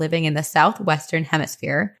male living in the Southwestern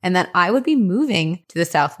Hemisphere, and that I would be moving to the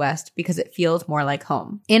Southwest because it feels more like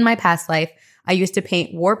home. In my past life, I used to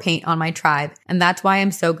paint war paint on my tribe, and that's why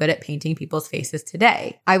I'm so good at painting people's faces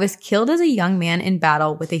today. I was killed as a young man in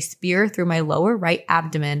battle with a spear through my lower right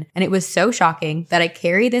abdomen, and it was so shocking that I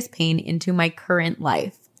carry this pain into my current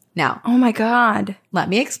life. Now, oh my God. Let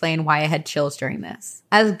me explain why I had chills during this.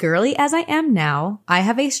 As girly as I am now, I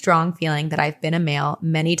have a strong feeling that I've been a male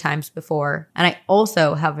many times before, and I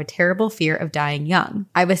also have a terrible fear of dying young.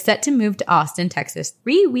 I was set to move to Austin, Texas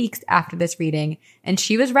 3 weeks after this reading, and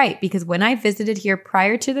she was right because when I visited here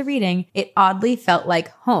prior to the reading, it oddly felt like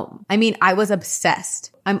home. I mean, I was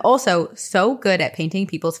obsessed. I'm also so good at painting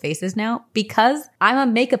people's faces now because I'm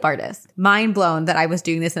a makeup artist. Mind blown that I was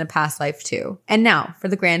doing this in a past life too. And now for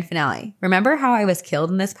the grand finale. Remember how I was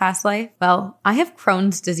killed in this past life? Well, I have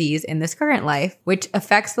Crohn's disease in this current life, which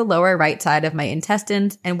affects the lower right side of my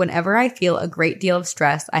intestines. And whenever I feel a great deal of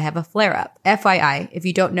stress, I have a flare-up. FYI, if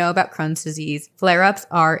you don't know about Crohn's disease, flare-ups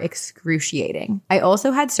are excruciating. I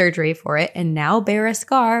also had surgery for it and now bear a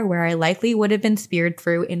scar where I likely would have been speared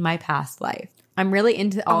through in my past life. I'm really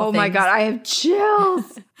into all things. Oh my God, I have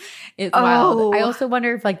chills. It's wild. I also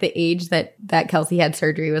wonder if like the age that Kelsey had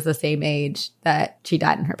surgery was the same age that she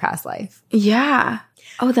died in her past life. Yeah.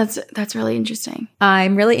 Oh, that's really interesting.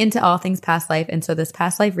 I'm really into all things past life. And so this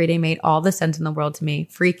past life reading made all the sense in the world to me.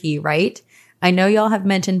 Freaky, right? I know y'all have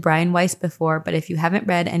mentioned Brian Weiss before, but if you haven't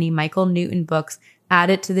read any Michael Newton books,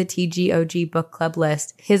 add it to the TGOG book club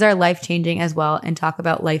list. His are life-changing as well and talk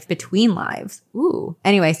about life between lives. Ooh.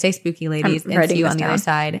 Anyway, stay spooky, ladies, and see you on the other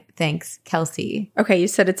side. Thanks, Kelsey. Okay, you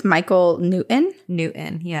said it's Michael Newton?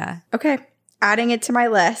 Newton, yeah. Okay, adding it to my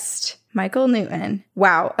list. Michael Newton.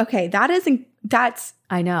 Wow. Okay, that's...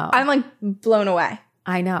 I know. I'm like blown away.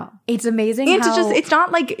 I know. It's amazing and it's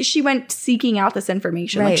not like she went seeking out this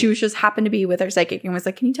information. Right. Like she was just happened to be with her psychic and was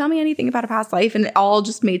like, can you tell me anything about a past life? And it all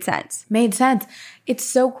just made sense. Made sense. It's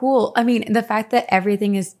so cool. I mean, the fact that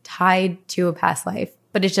everything is tied to a past life,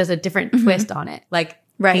 but it's just a different twist on it. Like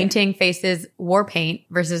painting faces, war paint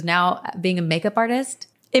versus now being a makeup artist.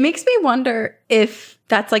 It makes me wonder if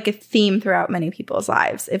that's like a theme throughout many people's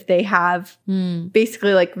lives. If they have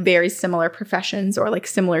basically like very similar professions or like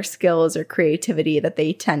similar skills or creativity that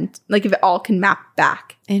they tend, like if it all can map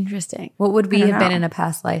back. Interesting. What would we have been in a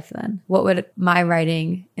past life then? What would my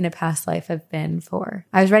writing in a past life have been for?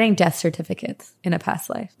 I was writing death certificates in a past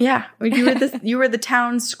life. Yeah. You were the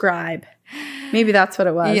town scribe. Maybe that's what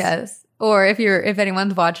it was. Yes. Or if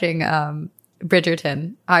anyone's watching,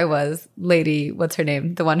 Bridgerton, I was Lady, what's her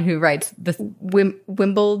name? The one who writes the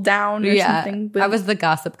Wimbledown or something. I was the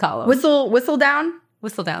gossip column. Whistledown?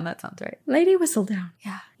 Whistledown, that sounds right. Lady Whistledown.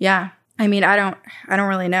 Yeah. Yeah. I mean, I don't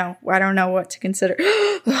really know. I don't know what to consider.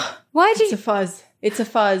 It's a fuzz. It's a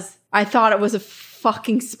fuzz. I thought it was a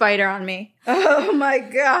fucking spider on me. Oh my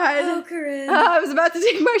God. Oh, Corinne. I was about to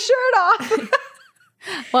take my shirt off.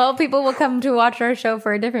 Well, people will come to watch our show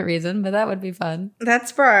for a different reason, but that would be fun.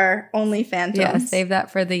 That's for our Only Phantoms. Yeah, save that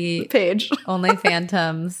for the page. Only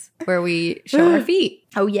Phantoms, where we show our feet.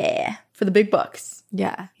 Oh, yeah. For the big bucks.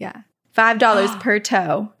 Yeah, yeah. $5 per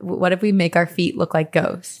toe. What if we make our feet look like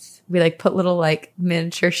ghosts? We like put little like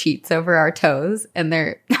miniature sheets over our toes, and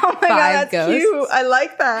they're oh my god, that's ghosts. Cute. I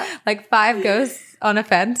like that. Like 5 ghosts on a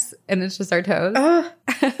fence, and it's just our toes.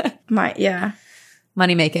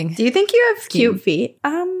 Money making. Do you think you have cute feet?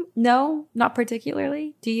 No, not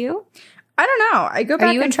particularly. Do you? I don't know. I go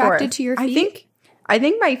back and forth. Are you attracted to your feet? I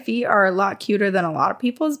think my feet are a lot cuter than a lot of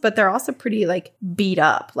people's, but they're also pretty like beat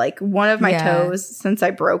up. Like one of my toes, since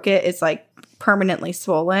I broke it, is like permanently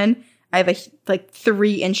swollen. I have a like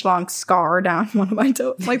 3-inch long scar down one of my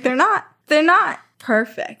toes. Like they're not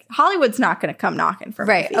perfect. Hollywood's not going to come knocking for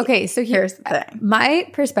my feet. Okay, so here's the thing. My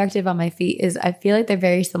perspective on my feet is I feel like they're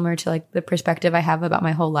very similar to like the perspective I have about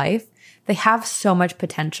my whole life. They have so much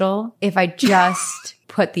potential if I just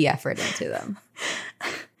put the effort into them.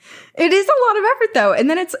 It is a lot of effort though. And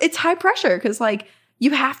then it's high pressure because like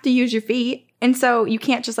you have to use your feet. And so you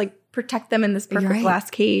can't just like protect them in this perfect glass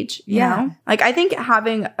cage. You know? Like I think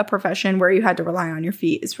having a profession where you had to rely on your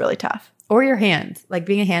feet is really tough. Or your hands. Like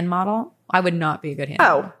being a hand model, I would not be a good hand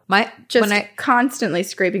model. Constantly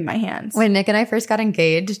scraping my hands. When Nick and I first got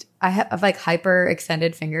engaged, I have like hyper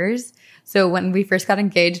extended fingers. So when we first got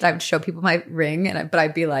engaged, I would show people my ring, but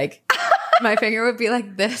I'd be like, my finger would be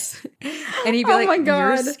like this. And he'd be like, my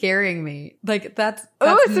God. You're scaring me. Like that's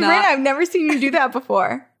Sabrina, I've never seen you do that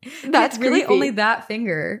before. That's really only that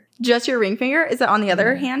finger. Just your ring finger? Is it on the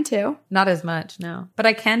other hand too? Not as much, no. But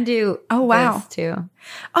I can do this too.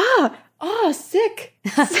 Oh, sick.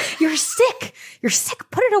 You're sick. You're sick.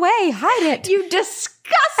 Put it away. Hide it. You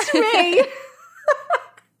disgust me.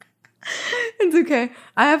 It's okay.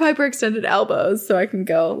 I have hyperextended elbows, so I can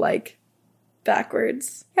go like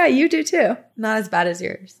backwards. Yeah, you do too. Not as bad as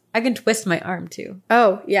yours. I can twist my arm too.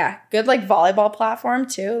 Oh, yeah. Good like volleyball platform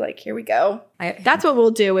too. Like, here we go. That's what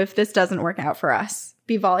we'll do if this doesn't work out for us.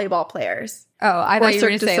 Be volleyball players. Oh, I thought you were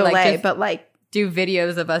going to say like, but like do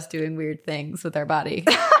videos of us doing weird things with our body.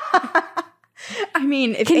 I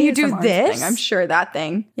mean, if can you do this? Thing, I'm sure that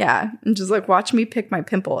thing. Yeah. And just like watch me pick my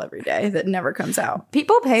pimple every day that never comes out.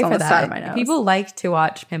 People pay for that. Side of my nose. People like to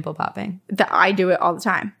watch pimple popping. I do it all the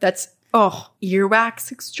time. That's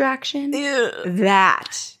earwax extraction. Ew.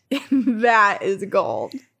 That is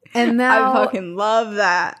gold. And now I fucking love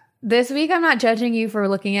that. This week, I'm not judging you for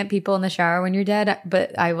looking at people in the shower when you're dead,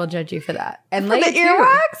 but I will judge you for that. And for the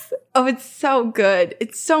earwax? Oh, it's so good.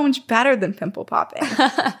 It's so much better than pimple popping.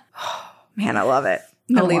 Man, I love it.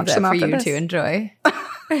 I'll leave that for you to enjoy.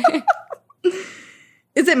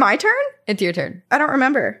 Is it my turn? It's your turn. I don't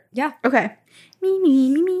remember. Yeah. Okay.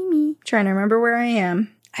 Me. Trying to remember where I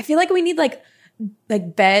am. I feel like we need like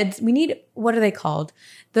beds. We need, what are they called?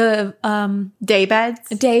 The day beds.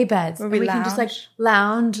 Day beds. Where we can just like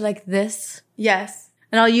lounge like this. Yes.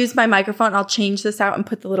 And I'll use my microphone. I'll change this out and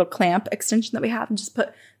put the little clamp extension that we have and just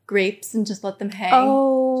put grapes and just let them hang.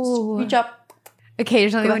 Oh. Just reach up.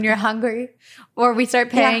 Occasionally when you're hungry. Or we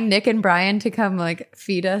start paying Nick and Brian to come like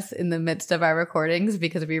feed us in the midst of our recordings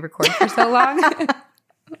because we record for so long.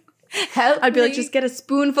 I'd be like, just get a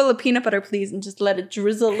spoonful of peanut butter, please, and just let it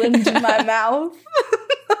drizzle into my mouth.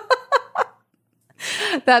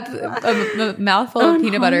 That's a mouthful of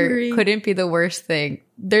peanut butter couldn't be the worst thing.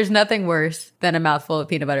 There's nothing worse than a mouthful of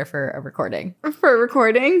peanut butter for a recording. For a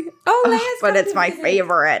recording? Oh, Leia's but it's my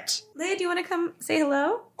favorite. Leia, do you want to come say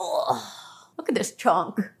hello? Oh, look at this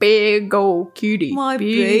chunk. Big old cutie. My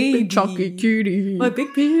big chunky cutie. My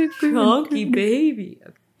big chunky baby.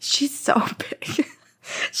 She's so big.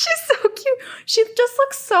 She's so cute. She just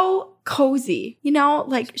looks so cozy. You know,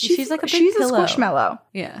 like she's like a squishmallow.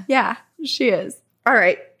 Yeah. Yeah, she is. All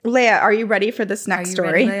right. Leia, are you ready for this next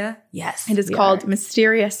story? Ready, Leia? Yes. It is called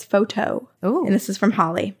Mysterious Photo. Ooh. And this is from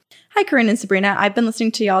Holly. Hi, Corinne and Sabrina. I've been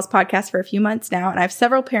listening to y'all's podcast for a few months now, and I have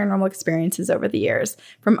several paranormal experiences over the years,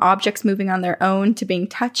 from objects moving on their own to being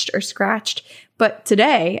touched or scratched. But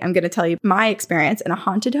today, I'm going to tell you my experience in a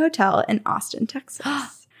haunted hotel in Austin,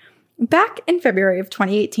 Texas. Back in February of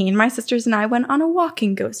 2018, my sisters and I went on a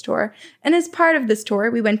walking ghost tour, and as part of this tour,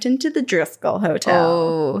 we went into the Driscoll Hotel.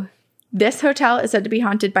 Oh. This hotel is said to be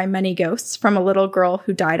haunted by many ghosts, from a little girl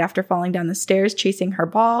who died after falling down the stairs chasing her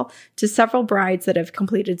ball to several brides that have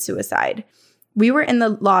completed suicide. We were in the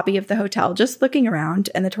lobby of the hotel just looking around,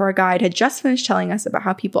 and the tour guide had just finished telling us about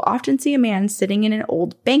how people often see a man sitting in an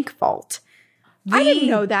old bank vault. I didn't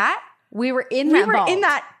know that. We were in that vault. We were in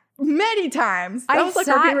that many times. That was like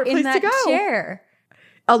our favorite place to go. Chair.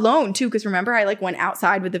 Alone too, because remember I like went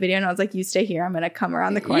outside with the video and I was like, you stay here, I'm gonna come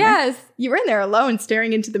around the corner. Yes. You were in there alone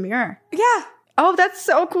staring into the mirror. Yeah. Oh, that's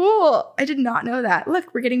so cool. I did not know that.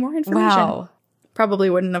 Look, we're getting more information. Wow. Probably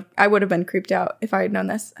wouldn't have. I would have been creeped out if I had known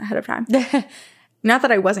this ahead of time. Not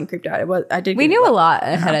that I wasn't creeped out. I did. We knew a lot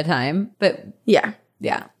ahead of time, but yeah.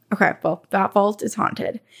 Yeah. Okay, well, that vault is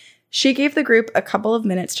haunted. She gave the group a couple of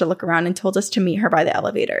minutes to look around and told us to meet her by the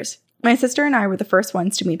elevators. My sister and I were the first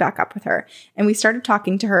ones to meet back up with her, and we started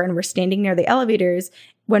talking to her and were standing near the elevators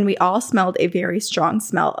when we all smelled a very strong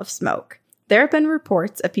smell of smoke. There have been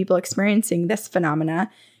reports of people experiencing this phenomena,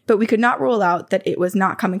 but we could not rule out that it was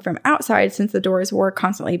not coming from outside since the doors were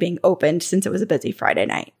constantly being opened since it was a busy Friday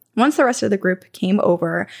night. Once the rest of the group came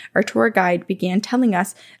over, our tour guide began telling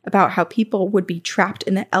us about how people would be trapped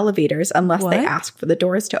in the elevators unless they ask for the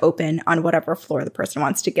doors to open on whatever floor the person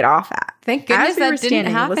wants to get off at. Thank goodness that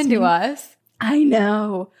didn't happen to us. I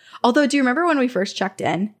know. Although, do you remember when we first checked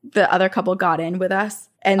in, the other couple got in with us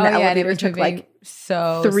and the elevator took like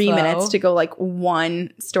 3 minutes to go like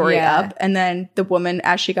one story up. And then the woman,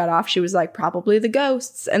 as she got off, she was like, probably the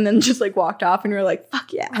ghosts. And then just like walked off and we were like,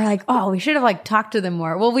 fuck yeah. We're like, oh, we should have like talked to them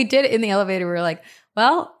more. Well, we did in the elevator. We were like,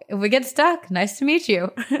 well, if we get stuck, nice to meet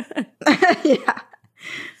you. Yeah.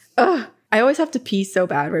 Ugh. I always have to pee so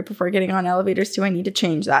bad right before getting on elevators too. I need to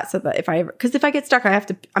change that so that if I get stuck, I'm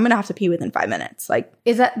going to have to pee within 5 minutes. Like,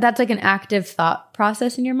 that's like an active thought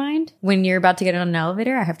process in your mind when you're about to get on an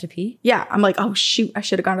elevator? I have to pee. Yeah. I'm like, oh shoot, I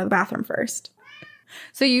should have gone to the bathroom first.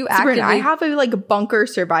 So you actively, I have a like bunker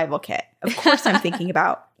survival kit. Of course I'm thinking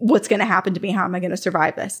about what's going to happen to me. How am I going to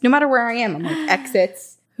survive this? No matter where I am, I'm like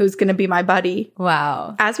exits. Who's going to be my buddy?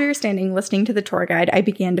 Wow. As we were standing listening to the tour guide, I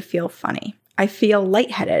began to feel funny. I feel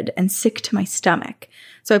lightheaded and sick to my stomach.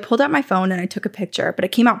 So I pulled out my phone and I took a picture, but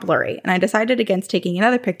it came out blurry and I decided against taking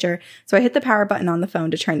another picture. So I hit the power button on the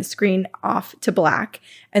phone to turn the screen off to black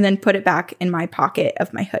and then put it back in my pocket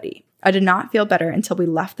of my hoodie. I did not feel better until we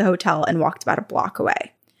left the hotel and walked about a block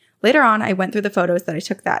away. Later on, I went through the photos that I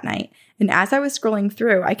took that night, and as I was scrolling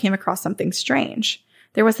through, I came across something strange.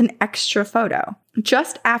 There was an extra photo.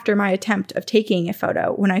 Just after my attempt of taking a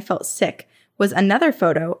photo when I felt sick was another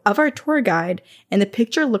photo of our tour guide, and the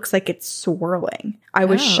picture looks like it's swirling. I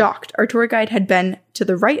was shocked. Our tour guide had been to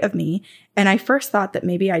the right of me, and I first thought that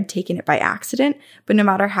maybe I'd taken it by accident, but no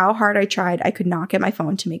matter how hard I tried, I could not get my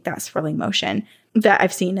phone to make that swirling motion that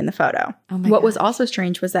I've seen in the photo. What was also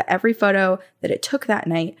strange was that every photo that it took that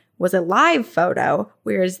night was a live photo,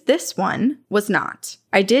 whereas this one was not.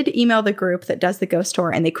 I did email the group that does the ghost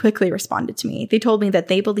tour, and they quickly responded to me. They told me that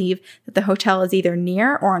they believe that the hotel is either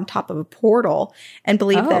near or on top of a portal and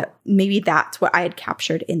believe that maybe that's what I had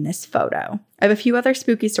captured in this photo. I have a few other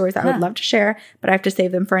spooky stories that I would love to share, but I have to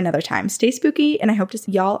save them for another time. Stay spooky, and I hope to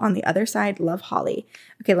see y'all on the other side. Love, Holly.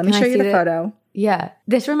 Okay, let me show you the photo. Yeah.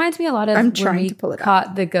 This reminds me a lot of when we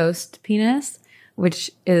caught the ghost penis,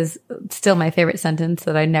 which is still my favorite sentence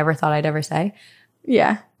that I never thought I'd ever say.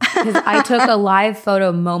 Yeah. Because I took a live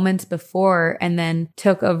photo moments before and then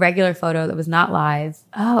took a regular photo that was not live.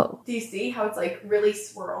 Oh. Do you see how it's like really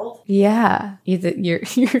swirled? Yeah. You're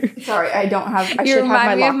sorry, I don't have, I you should have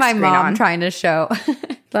my lock of my screen mom on. Trying to show.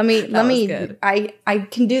 Let me, I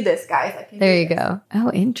can do this, guys. There you go.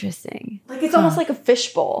 Oh, interesting. Like it's almost like a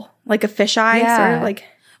fishbowl, like a fisheye sort of like.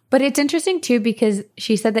 But it's interesting too because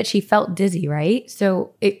she said that she felt dizzy, right?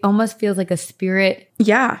 So it almost feels like a spirit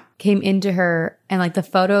came into her, and like the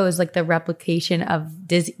photo is like the replication of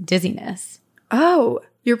dizziness. Oh,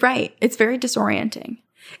 you're right. It's very disorienting.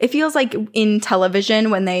 It feels like in television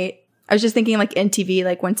when I was just thinking like in TV,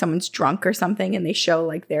 like when someone's drunk or something and they show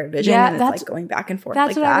like their vision and it's like going back and forth.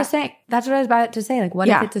 That's what I was saying. That's what I was about to say. Like what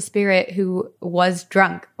if it's a spirit who was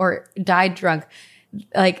drunk or died drunk?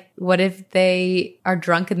 Like, what if they are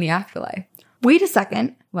drunk in the afterlife? Wait a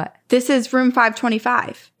second. What? This is room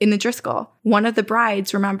 525 in the Driscoll. One of the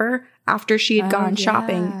brides, remember, after she had gone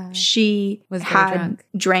shopping, she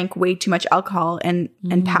drank way too much alcohol and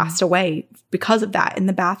passed away because of that in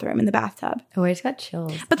the bathroom, in the bathtub. Oh, I just got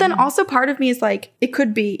chills. But then also part of me is like, it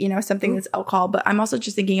could be, something that's alcohol, but I'm also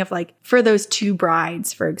just thinking of like, for those two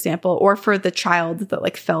brides, for example, or for the child that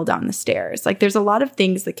like fell down the stairs. Like there's a lot of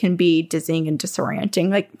things that can be dizzying and disorienting,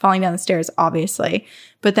 like falling down the stairs, obviously.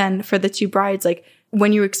 But then for the two brides, like,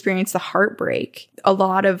 when you experience the heartbreak, a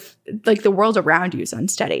lot of like the world around you is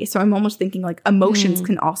unsteady. So I'm almost thinking like emotions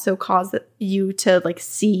can also cause you to like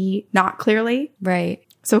see not clearly. Right.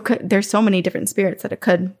 So there's so many different spirits that it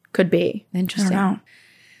could be. Interesting. I don't know.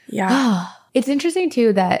 Yeah. It's interesting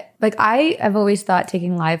too that like I have always thought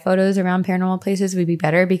taking live photos around paranormal places would be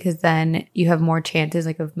better because then you have more chances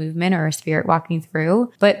like of movement or a spirit walking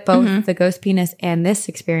through. But both the ghost penis and this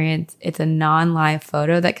experience, it's a non-live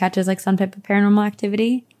photo that catches like some type of paranormal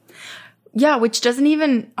activity. Yeah, which doesn't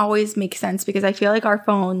even always make sense because I feel like our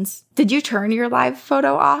phones, did you turn your live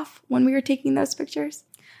photo off when we were taking those pictures?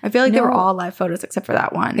 I feel like they were all live photos except for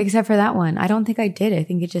that one. Except for that one. I don't think I did. I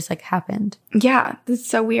think it just like happened. Yeah, that's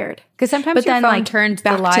so weird. Because sometimes your phone turns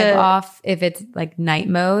the live off if it's like night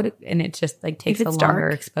mode and it just like takes a longer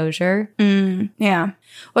exposure. Yeah. Well,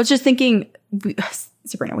 I was just thinking,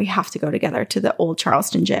 Sabrina, we have to go together to the old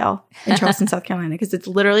Charleston jail in Charleston, South Carolina, because it's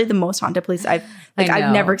literally the most haunted place I've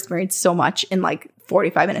never experienced so much in like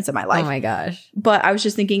 45 minutes of my life. Oh my gosh. But I was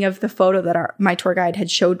just thinking of the photo that my tour guide had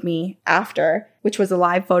showed me after, which was a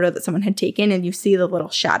live photo that someone had taken, and you see the little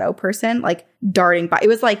shadow person like darting by. It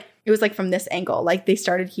was like from this angle, like they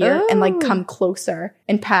started here and like come closer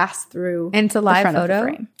and pass through. And it's a live photo? Of the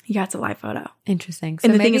frame. Yeah, it's a live photo. Interesting. So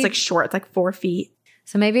and the thing is like short, it's like 4 feet.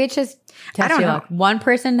 So maybe it's just, I don't know. One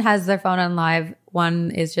person has their phone on live,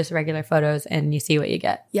 one is just regular photos, and you see what you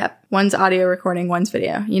get. Yep. One's audio recording, one's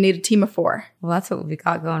video. You need a team of 4. Well, that's what we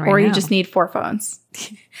got going right now. Or you just need 4 phones.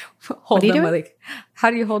 Hold them like, how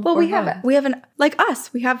do you hold? Well, we have an like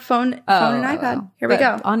us. We have phone and iPad. Here we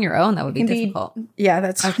go. On your own, that would be difficult. Yeah,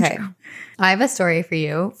 that's okay. True. I have a story for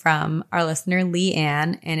you from our listener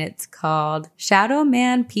Leanne, and it's called "Shadow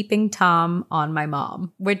Man Peeping Tom on My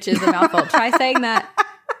Mom," which is a mouthful. Try saying that.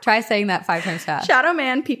 Try saying that 5 times fast. Shadow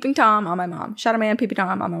Man peeping Tom on my mom. Shadow Man peeping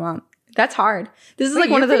Tom on my mom. That's hard. This is like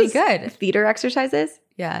one of those theater exercises.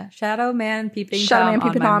 Yeah. Shadow Man peeping Tom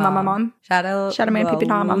on my mom. Shadow Man peeping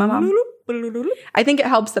Tom on my mom. I think it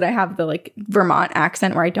helps that I have the like Vermont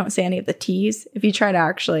accent where I don't say any of the T's. If you try to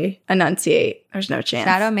actually enunciate, there's no chance.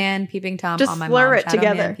 Shadow Man peeping Tom just on my mom. Just slur it Shadow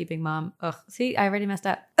together. Man peeping mom. Ugh. See, I already messed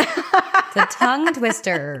up. It's a tongue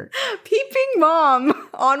twister. Peeping mom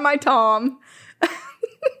on my Tom.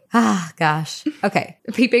 Ah, gosh. Okay.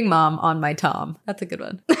 Peeping mom on my Tom. That's a good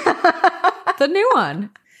one. The new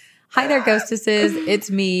one. Hi there, ghostesses. It's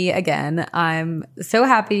me again. I'm so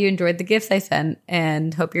happy you enjoyed the gifts I sent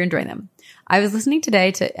and hope you're enjoying them. I was listening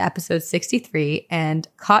today to episode 63 and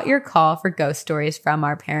caught your call for ghost stories from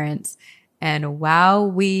our parents. And wow,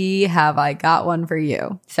 have I got one for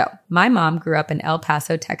you. So my mom grew up in El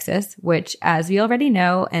Paso, Texas, which, as we already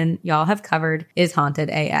know and y'all have covered, is haunted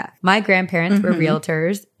AF. My grandparents were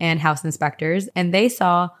realtors and house inspectors, and they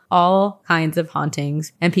saw all kinds of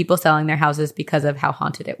hauntings and people selling their houses because of how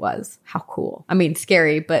haunted it was. How cool. I mean,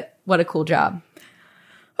 scary, but what a cool job.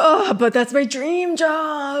 Oh, but that's my dream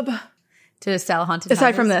job. To sell haunted houses?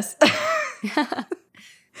 Aside from this.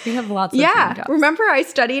 We have lots of dream jobs. Remember I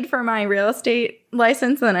studied for my real estate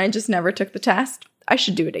license and I just never took the test? I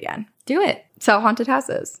should do it again. Do it. Sell haunted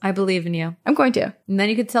houses. I believe in you. I'm going to. And then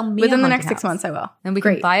you could sell me within a the haunted next 6 months. I will. And we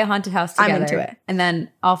can buy a haunted house together. I'm into it. And then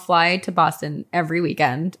I'll fly to Boston every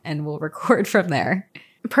weekend and we'll record from there.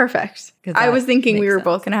 Perfect. I was thinking we were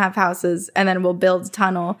both going to have houses and then we'll build a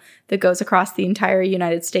tunnel that goes across the entire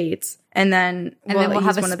United States. And then we'll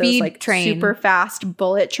have one of those like train. Super fast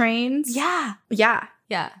bullet trains. Yeah. Yeah.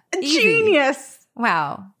 Yeah. Easy. Genius.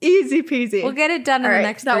 Wow. Easy peasy. We'll get it done in the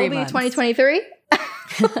next 3 months. That will be 2023.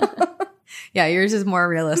 Yeah, yours is more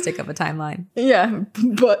realistic of a timeline. Yeah,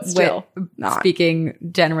 but still not. Speaking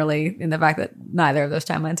generally in the fact that neither of those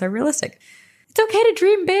timelines are realistic. It's okay to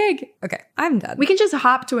dream big. Okay, I'm done. We can just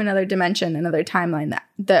hop to another dimension, another timeline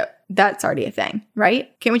that's already a thing,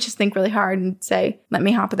 right? Can't we just think really hard and say, let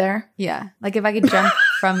me hop there? Yeah. Like if I could jump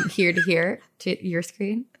from here to here to your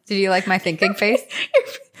screen. Did you like my thinking face?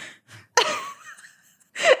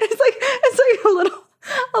 It's like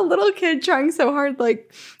a little kid trying so hard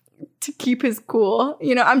like to keep his cool.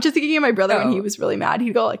 You know, I'm just thinking of my brother when he was really mad.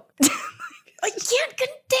 He'd go like I can't contain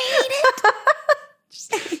it.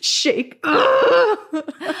 Just shake.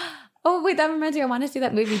 Oh, wait, that reminds me. I want to see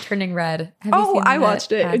that movie Turning Red. Have you seen I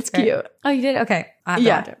watched it. It's cute. Oh, you did? Okay.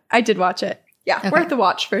 I did watch it. Yeah, okay. Worth the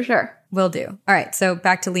watch for sure. Will do. All right, so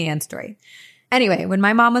back to Leanne's story. Anyway, when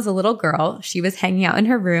my mom was a little girl, she was hanging out in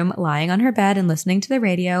her room, lying on her bed and listening to the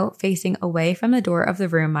radio, facing away from the door of the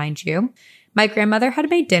room, mind you. My grandmother had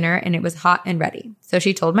made dinner and it was hot and ready. So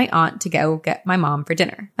she told my aunt to go get my mom for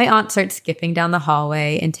dinner. My aunt starts skipping down the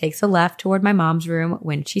hallway and takes a left toward my mom's room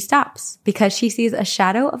when she stops because she sees a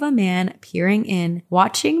shadow of a man peering in,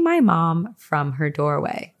 watching my mom from her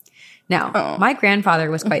doorway. Now, my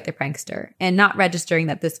grandfather was quite the prankster and not registering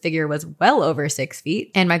that this figure was well over 6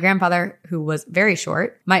 feet. And my grandfather, who was very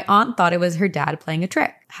short, my aunt thought it was her dad playing a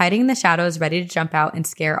trick, hiding in the shadows, ready to jump out and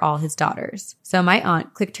scare all his daughters. So my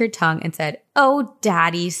aunt clicked her tongue and said, "Oh,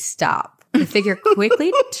 Daddy, stop." The figure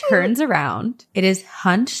quickly turns around. It is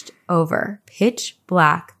hunched over, pitch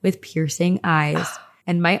black with piercing eyes.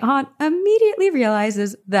 And my aunt immediately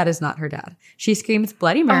realizes that is not her dad. She screams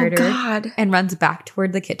bloody murder and runs back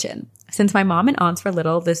toward the kitchen. Since my mom and aunts were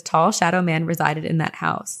little, this tall shadow man resided in that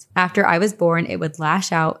house. After I was born, it would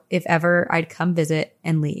lash out if ever I'd come visit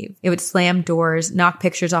and leave. It would slam doors, knock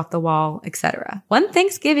pictures off the wall, etc. One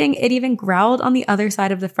Thanksgiving, it even growled on the other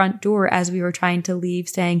side of the front door as we were trying to leave,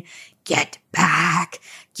 saying, "Get back,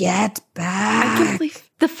 get back." I can't believe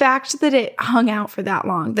the fact that it hung out for that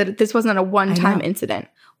long, that this wasn't a one-time incident.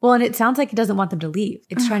 Well, and it sounds like it doesn't want them to leave.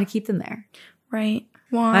 It's trying to keep them there. Right.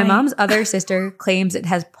 Why? My mom's other sister claims it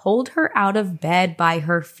has pulled her out of bed by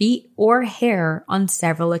her feet or hair on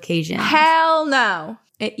several occasions. Hell no.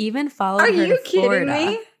 It even followed her to Florida. Are you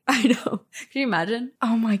kidding me? I know. Can you imagine?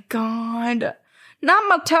 Oh my God. Not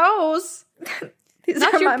my toes. These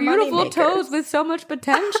Not your beautiful toes with so much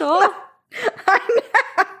potential. I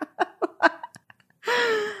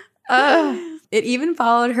know. It even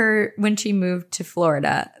followed her when she moved to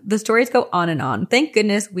Florida. The stories go on and on. Thank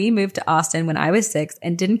goodness we moved to Austin when I was 6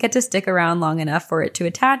 and didn't get to stick around long enough for it to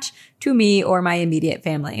attach to me or my immediate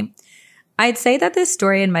family. I'd say that this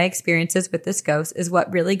story and my experiences with this ghost is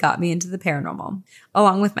what really got me into the paranormal,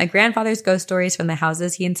 along with my grandfather's ghost stories from the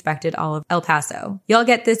houses he inspected all of El Paso. Y'all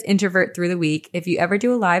get this introvert through the week. If you ever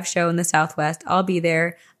do a live show in the Southwest, I'll be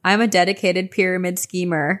there. I'm a dedicated pyramid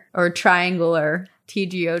schemer or triangular.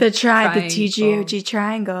 TGOG. The TGOG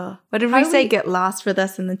triangle. What did we say? Get lost with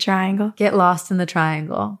us in the triangle. Get lost in the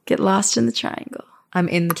triangle. Get lost in the triangle. I'm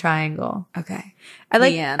in the triangle. Okay. I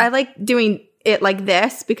like doing it like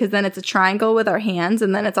this because then it's a triangle with our hands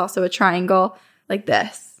and then it's also a triangle like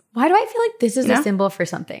this. Why do I feel like this is a symbol for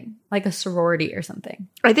something? Like a sorority or something.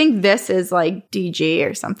 I think this is like DG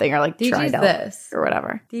or something or like DG's Tridelt this. Or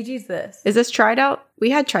whatever. DG's this. Is this Tridelt? We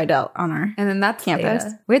had Tridelt on our and then that's campus.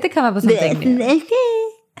 Theta. We have to come up with something new.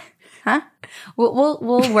 Huh?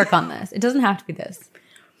 We'll work on this. It doesn't have to be this.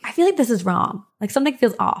 I feel like this is wrong. Like something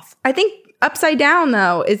feels off. I think upside down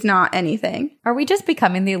though is not anything. Are we just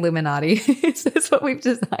becoming the Illuminati? Is this what we've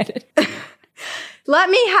decided? Let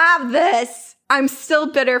me have this. I'm still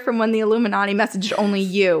bitter from when the Illuminati messaged only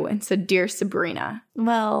you and said, "Dear Sabrina."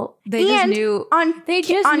 Well, they just knew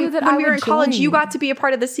that when we were in college, you got to be a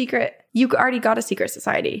part of the secret. You already got a secret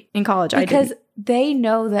society in college. Because they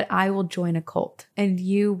know that I will join a cult and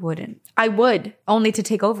you wouldn't. I would. Only to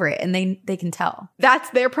take over it and they can tell. That's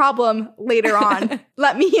their problem later on.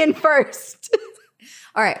 Let me in first.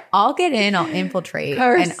 All right. I'll get in. I'll infiltrate.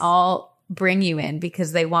 And I'll bring you in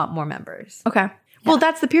because they want more members. Okay. Yeah. Well,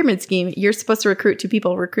 that's the pyramid scheme. You're supposed to recruit 2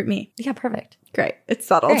 people. Recruit me. Yeah, perfect. Great. It's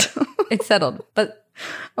settled. Great. It's settled. But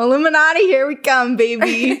Illuminati, here we come,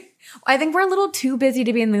 baby. I think we're a little too busy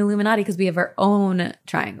to be in the Illuminati because we have our own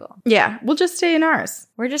triangle. Yeah, we'll just stay in ours.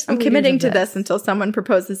 I'm committing to this until someone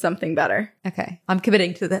proposes something better. Okay. I'm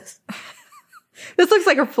committing to this. This looks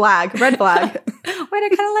like a flag. Red flag. Wait, I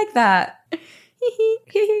kind of like that.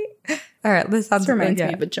 All right, this reminds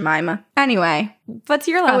me of a Jemima. Anyway, what's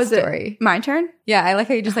your last story? My turn? Yeah, I like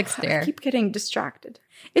how you just stare. I keep getting distracted.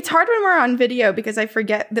 It's hard when we're on video because I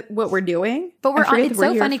forget what we're doing. But it's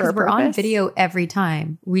so funny because we're on video every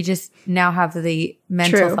time. We just now have the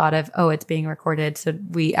mental thought of, it's being recorded. So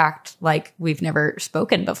we act like we've never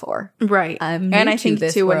spoken before. Right. And I think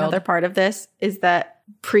too, another part of this is that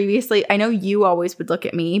previously, I know you always would look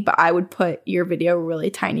at me, but I would put your video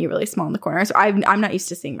really tiny, really small in the corner. So I'm not used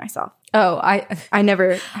to seeing myself. Oh, I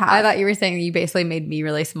never have. I thought you were saying you basically made me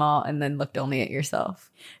really small and then looked only at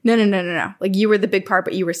yourself. No. Like you were the big part,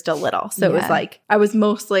 but you were still little. So it was like I was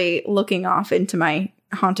mostly looking off into my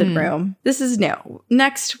haunted room. This is new.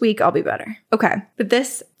 Next week, I'll be better. Okay. But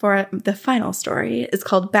this, for the final story, is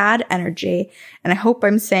called Bad Energy. And I hope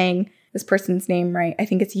I'm saying this person's name right. I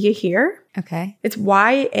think it's Yahir. Okay. It's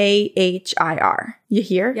Yahir.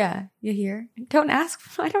 Yahir? Yeah, Yahir. Don't ask.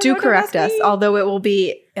 I don't know. Do correct us, although it'll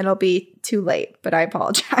be too late, but I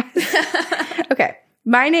apologize. Okay.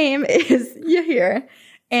 My name is Yahir,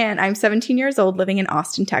 and I'm 17 years old living in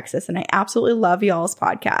Austin, Texas, and I absolutely love y'all's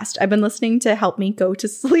podcast. I've been listening to help me go to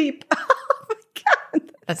sleep. Oh my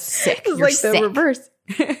God. That's sick. It's like sick. The reverse.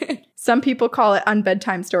 Some people call it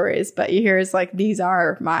unbedtime stories, but you hear is like, these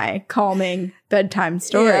are my calming bedtime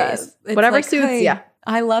stories. Yeah, whatever like, suits you.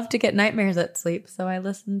 I love to get nightmares at sleep, so I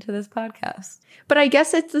listen to this podcast. But I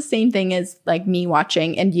guess it's the same thing as like me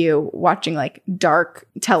watching and you watching like dark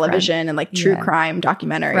television and like true crime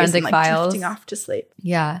documentaries. Forensic and like files. Drifting off to sleep.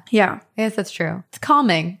 Yeah. Yeah. Yes, that's true. It's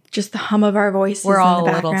calming. Just the hum of our voices. We're all in the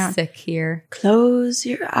a background. little sick here. Close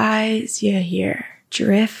your eyes, you hear.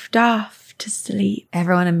 Drift off to sleep.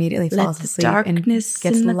 Everyone immediately falls asleep and gets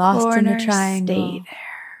lost in the triangle.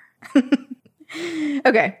 Stay there.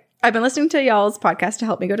 Okay. I've been listening to y'all's podcast to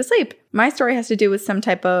help me go to sleep. My story has to do with some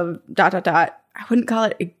type of ... I wouldn't call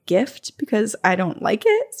it a gift because I don't like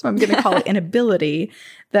it. So I'm going to call it an ability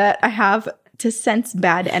that I have to sense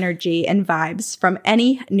bad energy and vibes from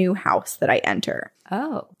any new house that I enter.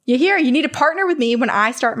 Oh. You need to partner with me when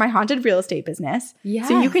I start my haunted real estate business. Yeah.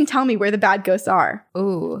 So you can tell me where the bad ghosts are.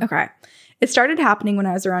 Ooh. Okay. It started happening when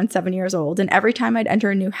I was around 7 years old. And every time I'd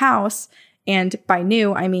enter a new house, and by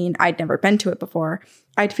new, I mean I'd never been to it before,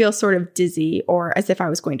 I'd feel sort of dizzy or as if I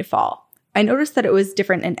was going to fall. I noticed that it was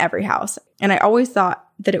different in every house, and I always thought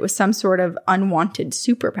that it was some sort of unwanted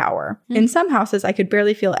superpower. In some houses, I could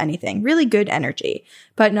barely feel anything, really good energy.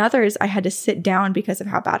 But in others, I had to sit down because of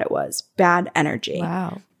how bad it was. Bad energy.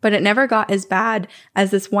 Wow. But it never got as bad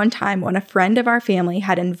as this one time when a friend of our family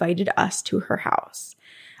had invited us to her house.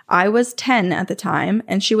 I was 10 at the time,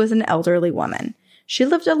 and she was an elderly woman. She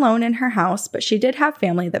lived alone in her house, but she did have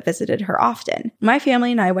family that visited her often. My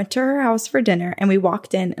family and I went to her house for dinner, and we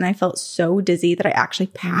walked in, and I felt so dizzy that I actually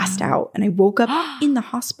passed out, and I woke up in the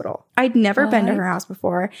hospital. I'd never been to her house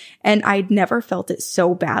before, and I'd never felt it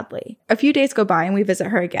so badly. A few days go by, and we visit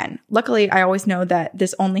her again. Luckily, I always know that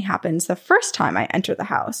this only happens the first time I enter the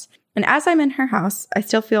house. And as I'm in her house, I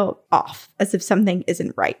still feel off, as if something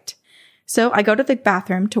isn't right. So I go to the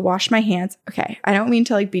bathroom to wash my hands. Okay, I don't mean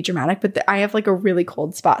to be dramatic, but I have a really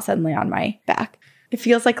cold spot suddenly on my back. It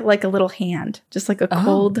feels like a little hand, just like a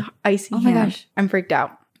cold, icy hand. My gosh. I'm freaked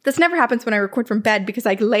out. This never happens when I record from bed because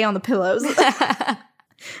I lay on the pillows. Now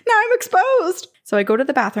I'm exposed. So I go to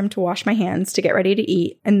the bathroom to wash my hands to get ready to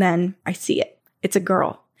eat. And then I see it. It's a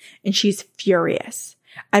girl and she's furious.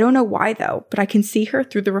 I don't know why though, but I can see her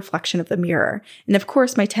through the reflection of the mirror. And of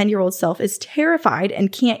course, my 10-year-old self is terrified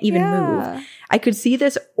and can't even move. I could see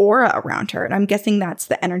this aura around her, and I'm guessing that's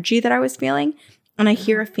the energy that I was feeling. And I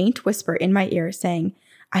hear a faint whisper in my ear saying,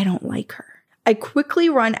 I don't like her. I quickly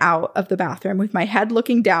run out of the bathroom with my head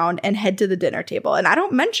looking down and head to the dinner table. And I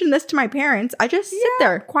don't mention this to my parents. I just sit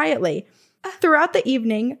there quietly. Throughout the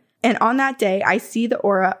evening, and on that day, I see the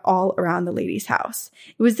aura all around the lady's house.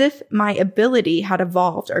 It was as if my ability had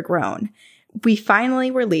evolved or grown. We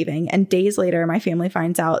finally were leaving, and days later, my family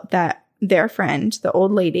finds out that their friend, the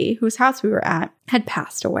old lady whose house we were at, had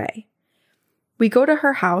passed away. We go to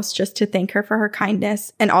her house just to thank her for her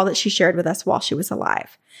kindness and all that she shared with us while she was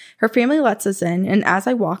alive. Her family lets us in, and as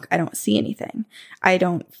I walk, I don't see anything. I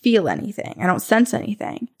don't feel anything. I don't sense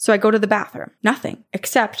anything. So I go to the bathroom. Nothing,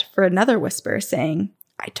 except for another whisper saying,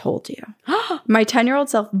 I told you. My 10-year-old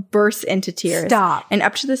self bursts into tears. Stop. And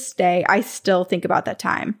up to this day, I still think about that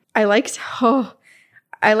time. I like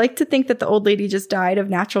to think that the old lady just died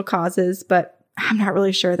of natural causes, but I'm not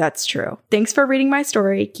really sure that's true. Thanks for reading my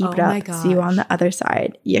story. Keep it up. See you on the other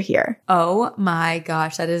side. You hear. Oh my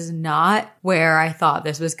gosh. That is not where I thought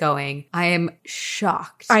this was going. I am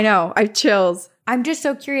shocked. I know. I have chills. I'm just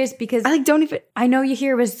so curious because I know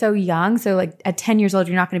Yahir was so young. So at 10 years old,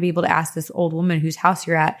 you're not going to be able to ask this old woman whose house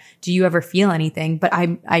you're at, do you ever feel anything? But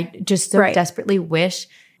I just so desperately wish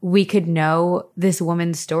we could know this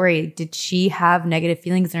woman's story. Did she have negative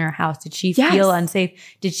feelings in her house? Did she feel unsafe?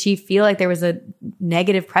 Did she feel like there was a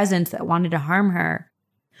negative presence that wanted to harm her?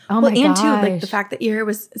 Oh my gosh. And too, the fact that Yahir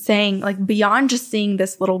was saying, beyond just seeing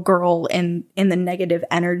this little girl in the negative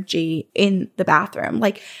energy in the bathroom,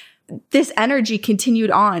 this energy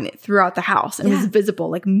continued on throughout the house and was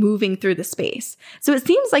visible, moving through the space. So it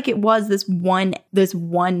seems like it was this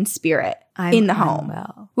one spirit in the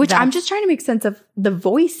home, which I'm just trying to make sense of the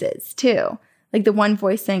voices too. The one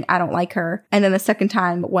voice saying, I don't like her. And then the second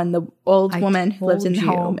time when the old woman who lives in the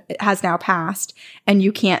home has now passed and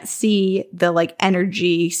you can't see the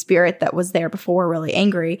energy spirit that was there before really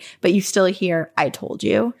angry, but you still hear, I told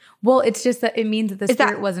you. Well, it's just that it means that the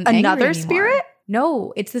spirit wasn't angry another anymore. Spirit?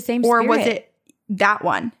 No, it's the same spirit. Or was it that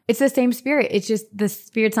one? It's the same spirit. It's just the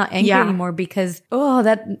spirit's not angry anymore because,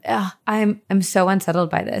 I'm so unsettled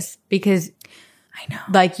by this because I know.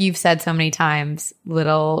 Like you've said so many times,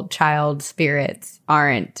 little child spirits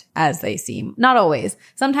aren't as they seem. Not always.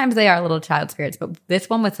 Sometimes they are little child spirits, but this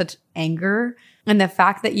one with such anger and the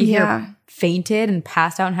fact that you fainted and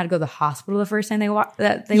passed out and had to go to the hospital the first time they walked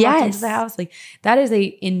into the house, that is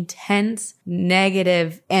a intense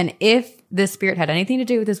negative. And if this spirit had anything to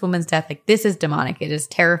do with this woman's death, this is demonic. It is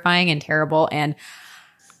terrifying and terrible, and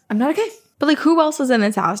I'm not okay. But who else is in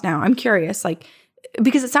this house now? I'm curious.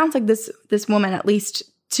 Because it sounds like this woman, at least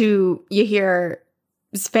to Yahir's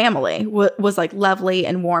family, was lovely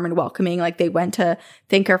and warm and welcoming. They went to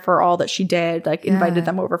thank her for all that she did, invited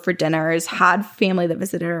them over for dinners, had family that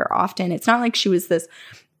visited her often. It's not like she was this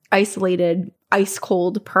isolated, ice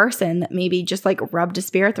cold person that maybe just rubbed a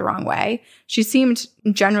spirit the wrong way. She seemed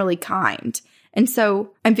generally kind. And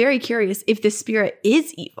so I'm very curious if this spirit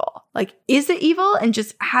is evil. Like, is it evil and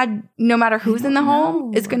just had, no matter who's in the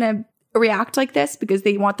home, is going to react like this because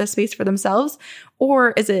they want the space for themselves?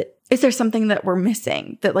 Or is there something that we're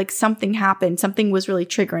missing, that like something happened, something was really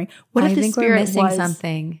triggering? What if the spirit we're missing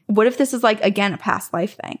something? What if this is like, again, a past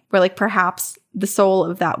life thing where like perhaps the soul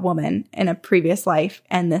of that woman in a previous life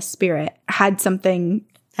and this spirit had some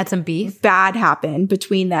beef bad happen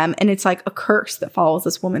between them, and it's like a curse that follows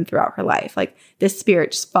this woman throughout her life, like this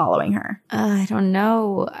spirit just following her? I don't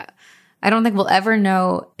know. I don't think we'll ever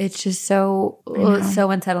know. It's just so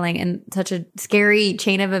unsettling and such a scary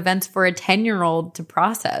chain of events for a 10-year-old to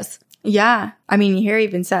process. Yeah. I mean, here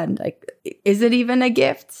even said, like, is it even a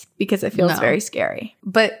gift? Because it feels very scary.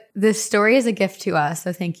 But this story is a gift to us,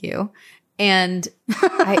 so thank you. And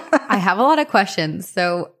I have a lot of questions.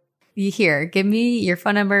 So here, give me your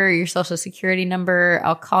phone number, your social security number.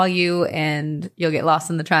 I'll call you and you'll get lost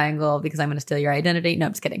in the triangle because I'm going to steal your identity. No,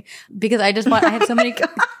 I'm just kidding. Because I have so many.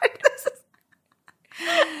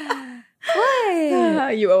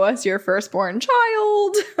 What? You owe us your firstborn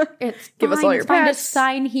child. Give us all your pets. Just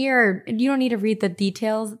sign here. You don't need to read the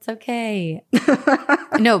details. It's okay.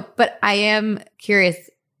 No, but I am curious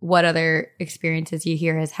what other experiences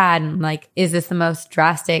Yahir has had. And like, is this the most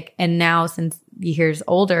drastic? And now since Yahir's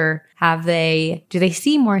older, do they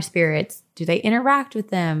see more spirits? Do they interact with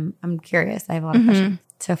them? I'm curious. I have a lot of questions.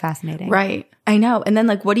 It's so fascinating. Right. I know. And then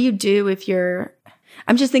like, what do you do if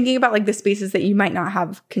I'm just thinking about like the spaces that you might not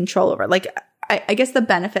have control over. Like, I guess the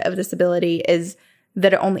benefit of this ability is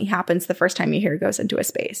that it only happens the first time Yahir goes into a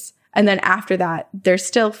space. And then after that, there's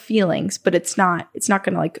still feelings, but it's not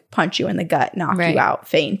going to like punch you in the gut, knock you out,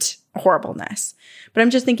 faint, horribleness. But I'm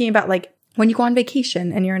just thinking about like when you go on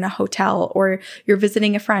vacation and you're in a hotel, or you're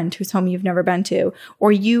visiting a friend whose home you've never been to,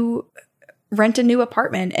 or you rent a new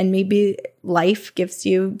apartment and maybe life gives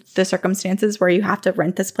you the circumstances where you have to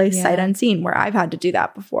rent this place sight unseen, where I've had to do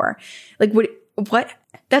that before. Like what?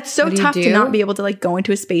 That's so tough to not be able to like go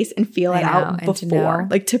into a space and feel it out before,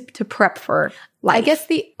 like to prep for life. I guess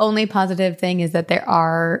the only positive thing is that there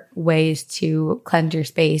are ways to cleanse your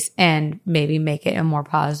space and maybe make it a more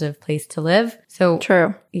positive place to live. So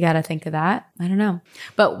true. You got to think of that. I don't know.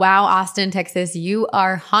 But wow, Austin, Texas, you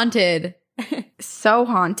are haunted. So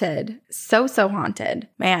haunted. So haunted.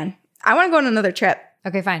 Man, I want to go on another trip.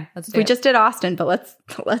 Okay, fine. Let's do it. We just did Austin, but let's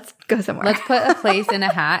go somewhere. Let's put a place in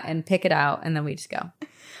a hat and pick it out, and then we just go.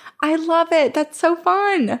 I love it. That's so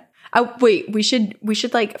fun. Wait, we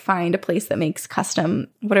should like find a place that makes custom,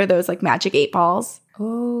 what are those, like magic 8 balls?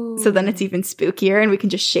 Oh. So then it's even spookier and we can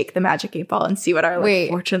just shake the magic 8 ball and see what our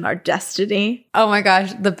fortune, our destiny. Oh my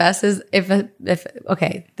gosh. The best is if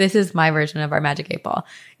okay, this is my version of our magic 8 ball.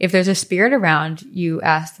 If there's a spirit around, you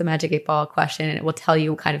ask the magic 8 ball a question and it will tell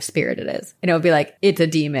you what kind of spirit it is. And it will be like, it's a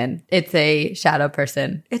demon. It's a shadow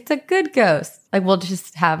person. It's a good ghost. Like we'll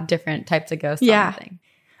just have different types of ghosts. Yeah. On the thing.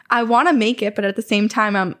 I want to make it, but at the same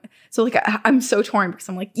time, I'm so torn because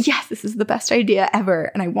I'm like, yes, this is the best idea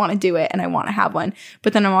ever. And I want to do it and I want to have one.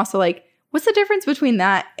 But then I'm also like, what's the difference between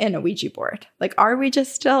that and a Ouija board? Like, are we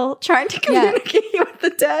just still trying to communicate with the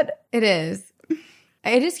dead? It is.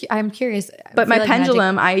 I'm curious. But my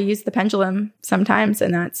pendulum, I use the pendulum sometimes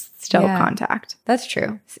and that's still contact. That's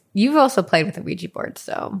true. You've also played with a Ouija board,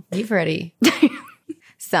 so you've already...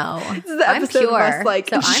 So this is the episode of us like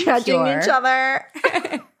judging each other.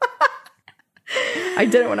 I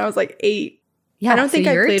did it when I was like 8. Yeah, I don't think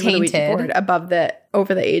I played with a Ouija board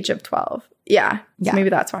over the age of 12. Yeah. So maybe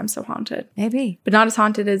that's why I'm so haunted. Maybe. But not as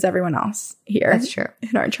haunted as everyone else here. That's true.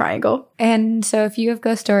 In our triangle. And so if you have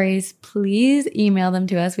ghost stories, please email them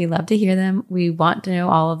to us. We love to hear them. We want to know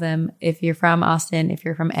all of them. If you're from Austin, if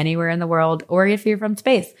you're from anywhere in the world, or if you're from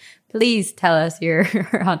space, please tell us your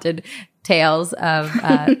haunted tales of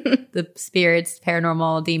the spirits,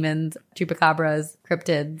 paranormal, demons, chupacabras,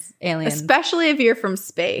 cryptids, aliens. Especially if you're from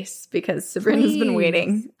space, because Sabrina's been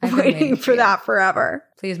waiting for that forever.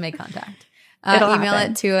 Please make contact. Email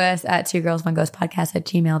it to us at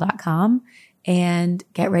twogirlsoneghostpodcast@gmail.com. And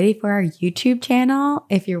get ready for our YouTube channel.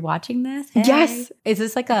 If you're watching this, hey. Yes. Is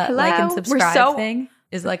this like a like and subscribe thing?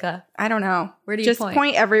 Is like a, I don't know. Where do you just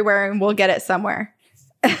point everywhere and we'll get it somewhere.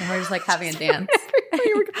 And we're just like having a dance.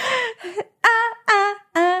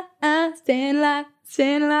 Staying alive,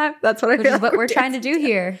 staying alive. That's what I feel like what we're trying to do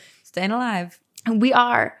here. Staying alive. And we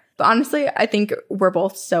are. But honestly, I think we're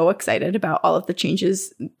both so excited about all of the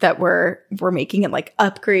changes that we're making and like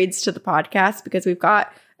upgrades to the podcast, because we've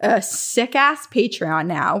got a sick ass Patreon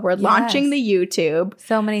now. We're launching the YouTube.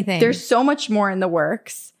 So many things. There's so much more in the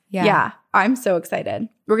works. Yeah. I'm so excited.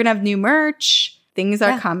 We're going to have new merch. Things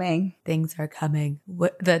are coming. Things are coming.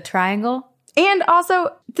 The triangle? And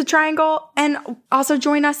also the Triangle, and also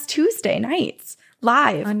join us Tuesday nights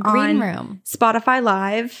live on Green Room. Spotify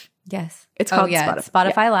Live. Yes. It's called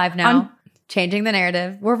Spotify Live now. Changing the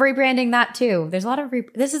narrative. We're rebranding that too. There's a lot of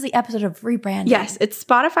this is the episode of rebranding. Yes, it's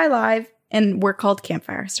Spotify Live, and we're called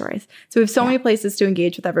Campfire Stories. So we have so many places to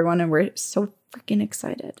engage with everyone, and we're so freaking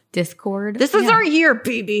excited. Discord. This is our year,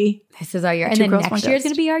 baby. This is our year. And then next year is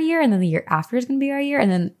going to be our year, and then the year after is going to be our year,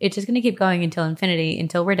 and then it's just going to keep going until infinity,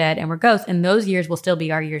 until we're dead and we're ghosts. And those years will still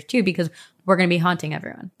be our years too, because we're going to be haunting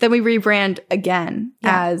everyone. Then we rebrand again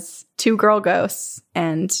as 2 girl ghosts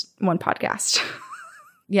and 1 podcast.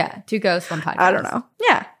 Yeah, 2 ghosts, 1 podcast. I don't know.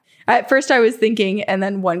 Yeah. At first I was thinking, and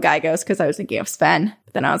then 1 guy ghost, because I was thinking of Sven.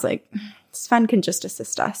 But then I was like, Sven can just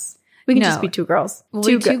assist us. We can just be 2 girls. We'll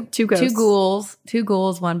 2 ghosts. 2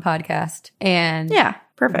 ghouls, 1 podcast. And yeah,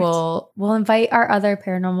 perfect. We'll invite our other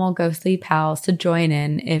paranormal ghostly pals to join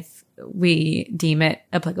in if we deem it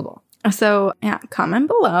applicable. So yeah, comment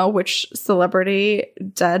below which celebrity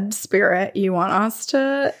dead spirit you want us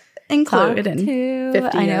to include in 50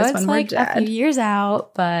 years. I know it's when like we're dead. a few years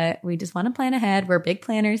out, but we just want to plan ahead. We're big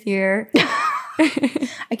planners here.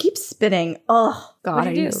 I keep spitting. Oh God,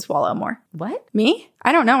 I need to swallow more. What? Me?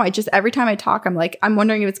 I don't know. Every time I talk, I'm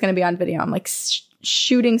wondering if it's going to be on video. I'm like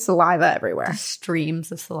shooting saliva everywhere.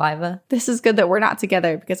 Streams of saliva. This is good that we're not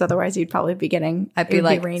together, because otherwise you'd probably be getting. I'd be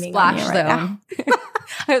like raining splash on you right zone.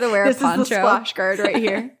 I have to wear a poncho. This is the splash guard right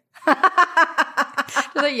here.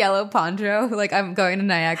 Just a yellow poncho, like I'm going to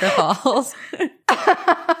Niagara Falls.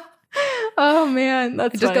 Oh man,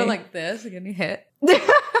 that's just funny. go like this, getting hit.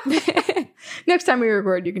 Next time we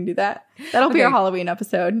record, you can do that. That'll be our Halloween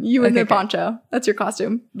episode. You in the poncho. That's your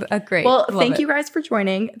costume. Great. Well, thank you guys for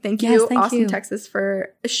joining. Thank you, Austin, Texas,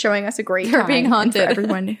 for showing us a great time. For being haunted. And for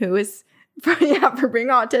everyone who is, for being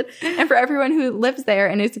haunted. And for everyone who lives there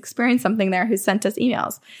and has experienced something there, who sent us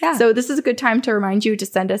emails. Yeah. So this is a good time to remind you to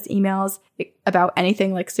send us emails about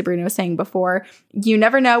anything, like Sabrina was saying before. You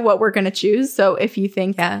never know what we're going to choose. So if you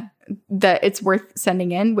think that it's worth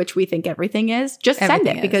sending in, which we think everything is, just send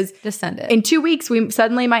it, because just send it. In 2 weeks, we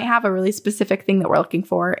suddenly might have a really specific thing that we're looking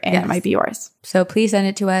for, and it might be yours. So please send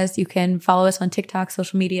it to us. You can follow us on TikTok,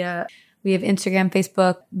 social media. We have Instagram,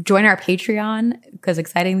 Facebook. Join our Patreon, because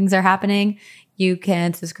exciting things are happening. You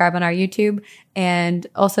can subscribe on our YouTube. And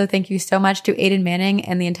also thank you so much to Aiden Manning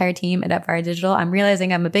and the entire team at Upfire Digital. I'm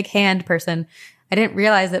realizing I'm a big hand person. I didn't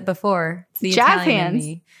realize it before. It's the jazz Italian hands.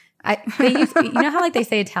 in me. You know how like they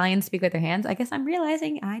say Italians speak with their hands? I guess I'm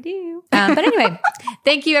realizing I do. But anyway,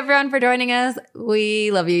 thank you everyone for joining us.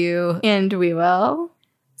 We love you. And we will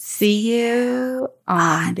see you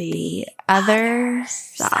on the other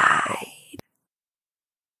side.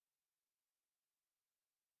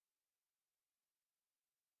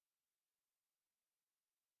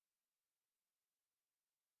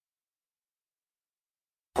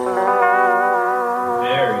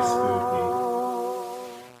 Very spooky.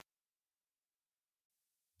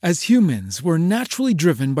 As humans, we're naturally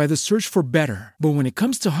driven by the search for better. But when it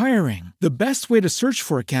comes to hiring, the best way to search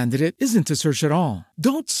for a candidate isn't to search at all.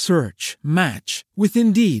 Don't search, match with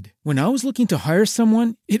Indeed. When I was looking to hire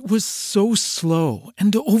someone, it was so slow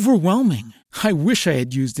and overwhelming. I wish I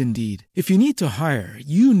had used Indeed. If you need to hire,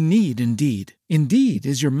 you need Indeed. Indeed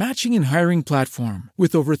is your matching and hiring platform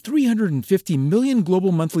with over 350 million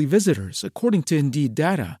global monthly visitors, according to Indeed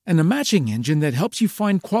data, and a matching engine that helps you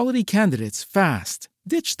find quality candidates fast.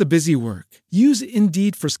 Ditch the busy work. Use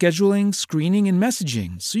Indeed for scheduling, screening, and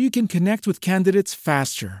messaging so you can connect with candidates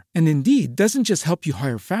faster. And Indeed doesn't just help you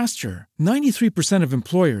hire faster. 93% of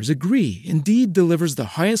employers agree Indeed delivers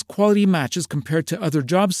the highest quality matches compared to other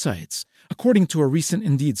job sites, according to a recent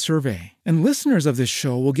Indeed survey. And listeners of this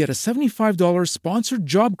show will get a $75 sponsored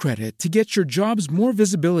job credit to get your jobs more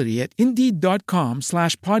visibility at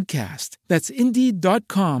Indeed.com/podcast. That's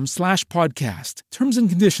Indeed.com/podcast. Terms and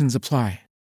conditions apply.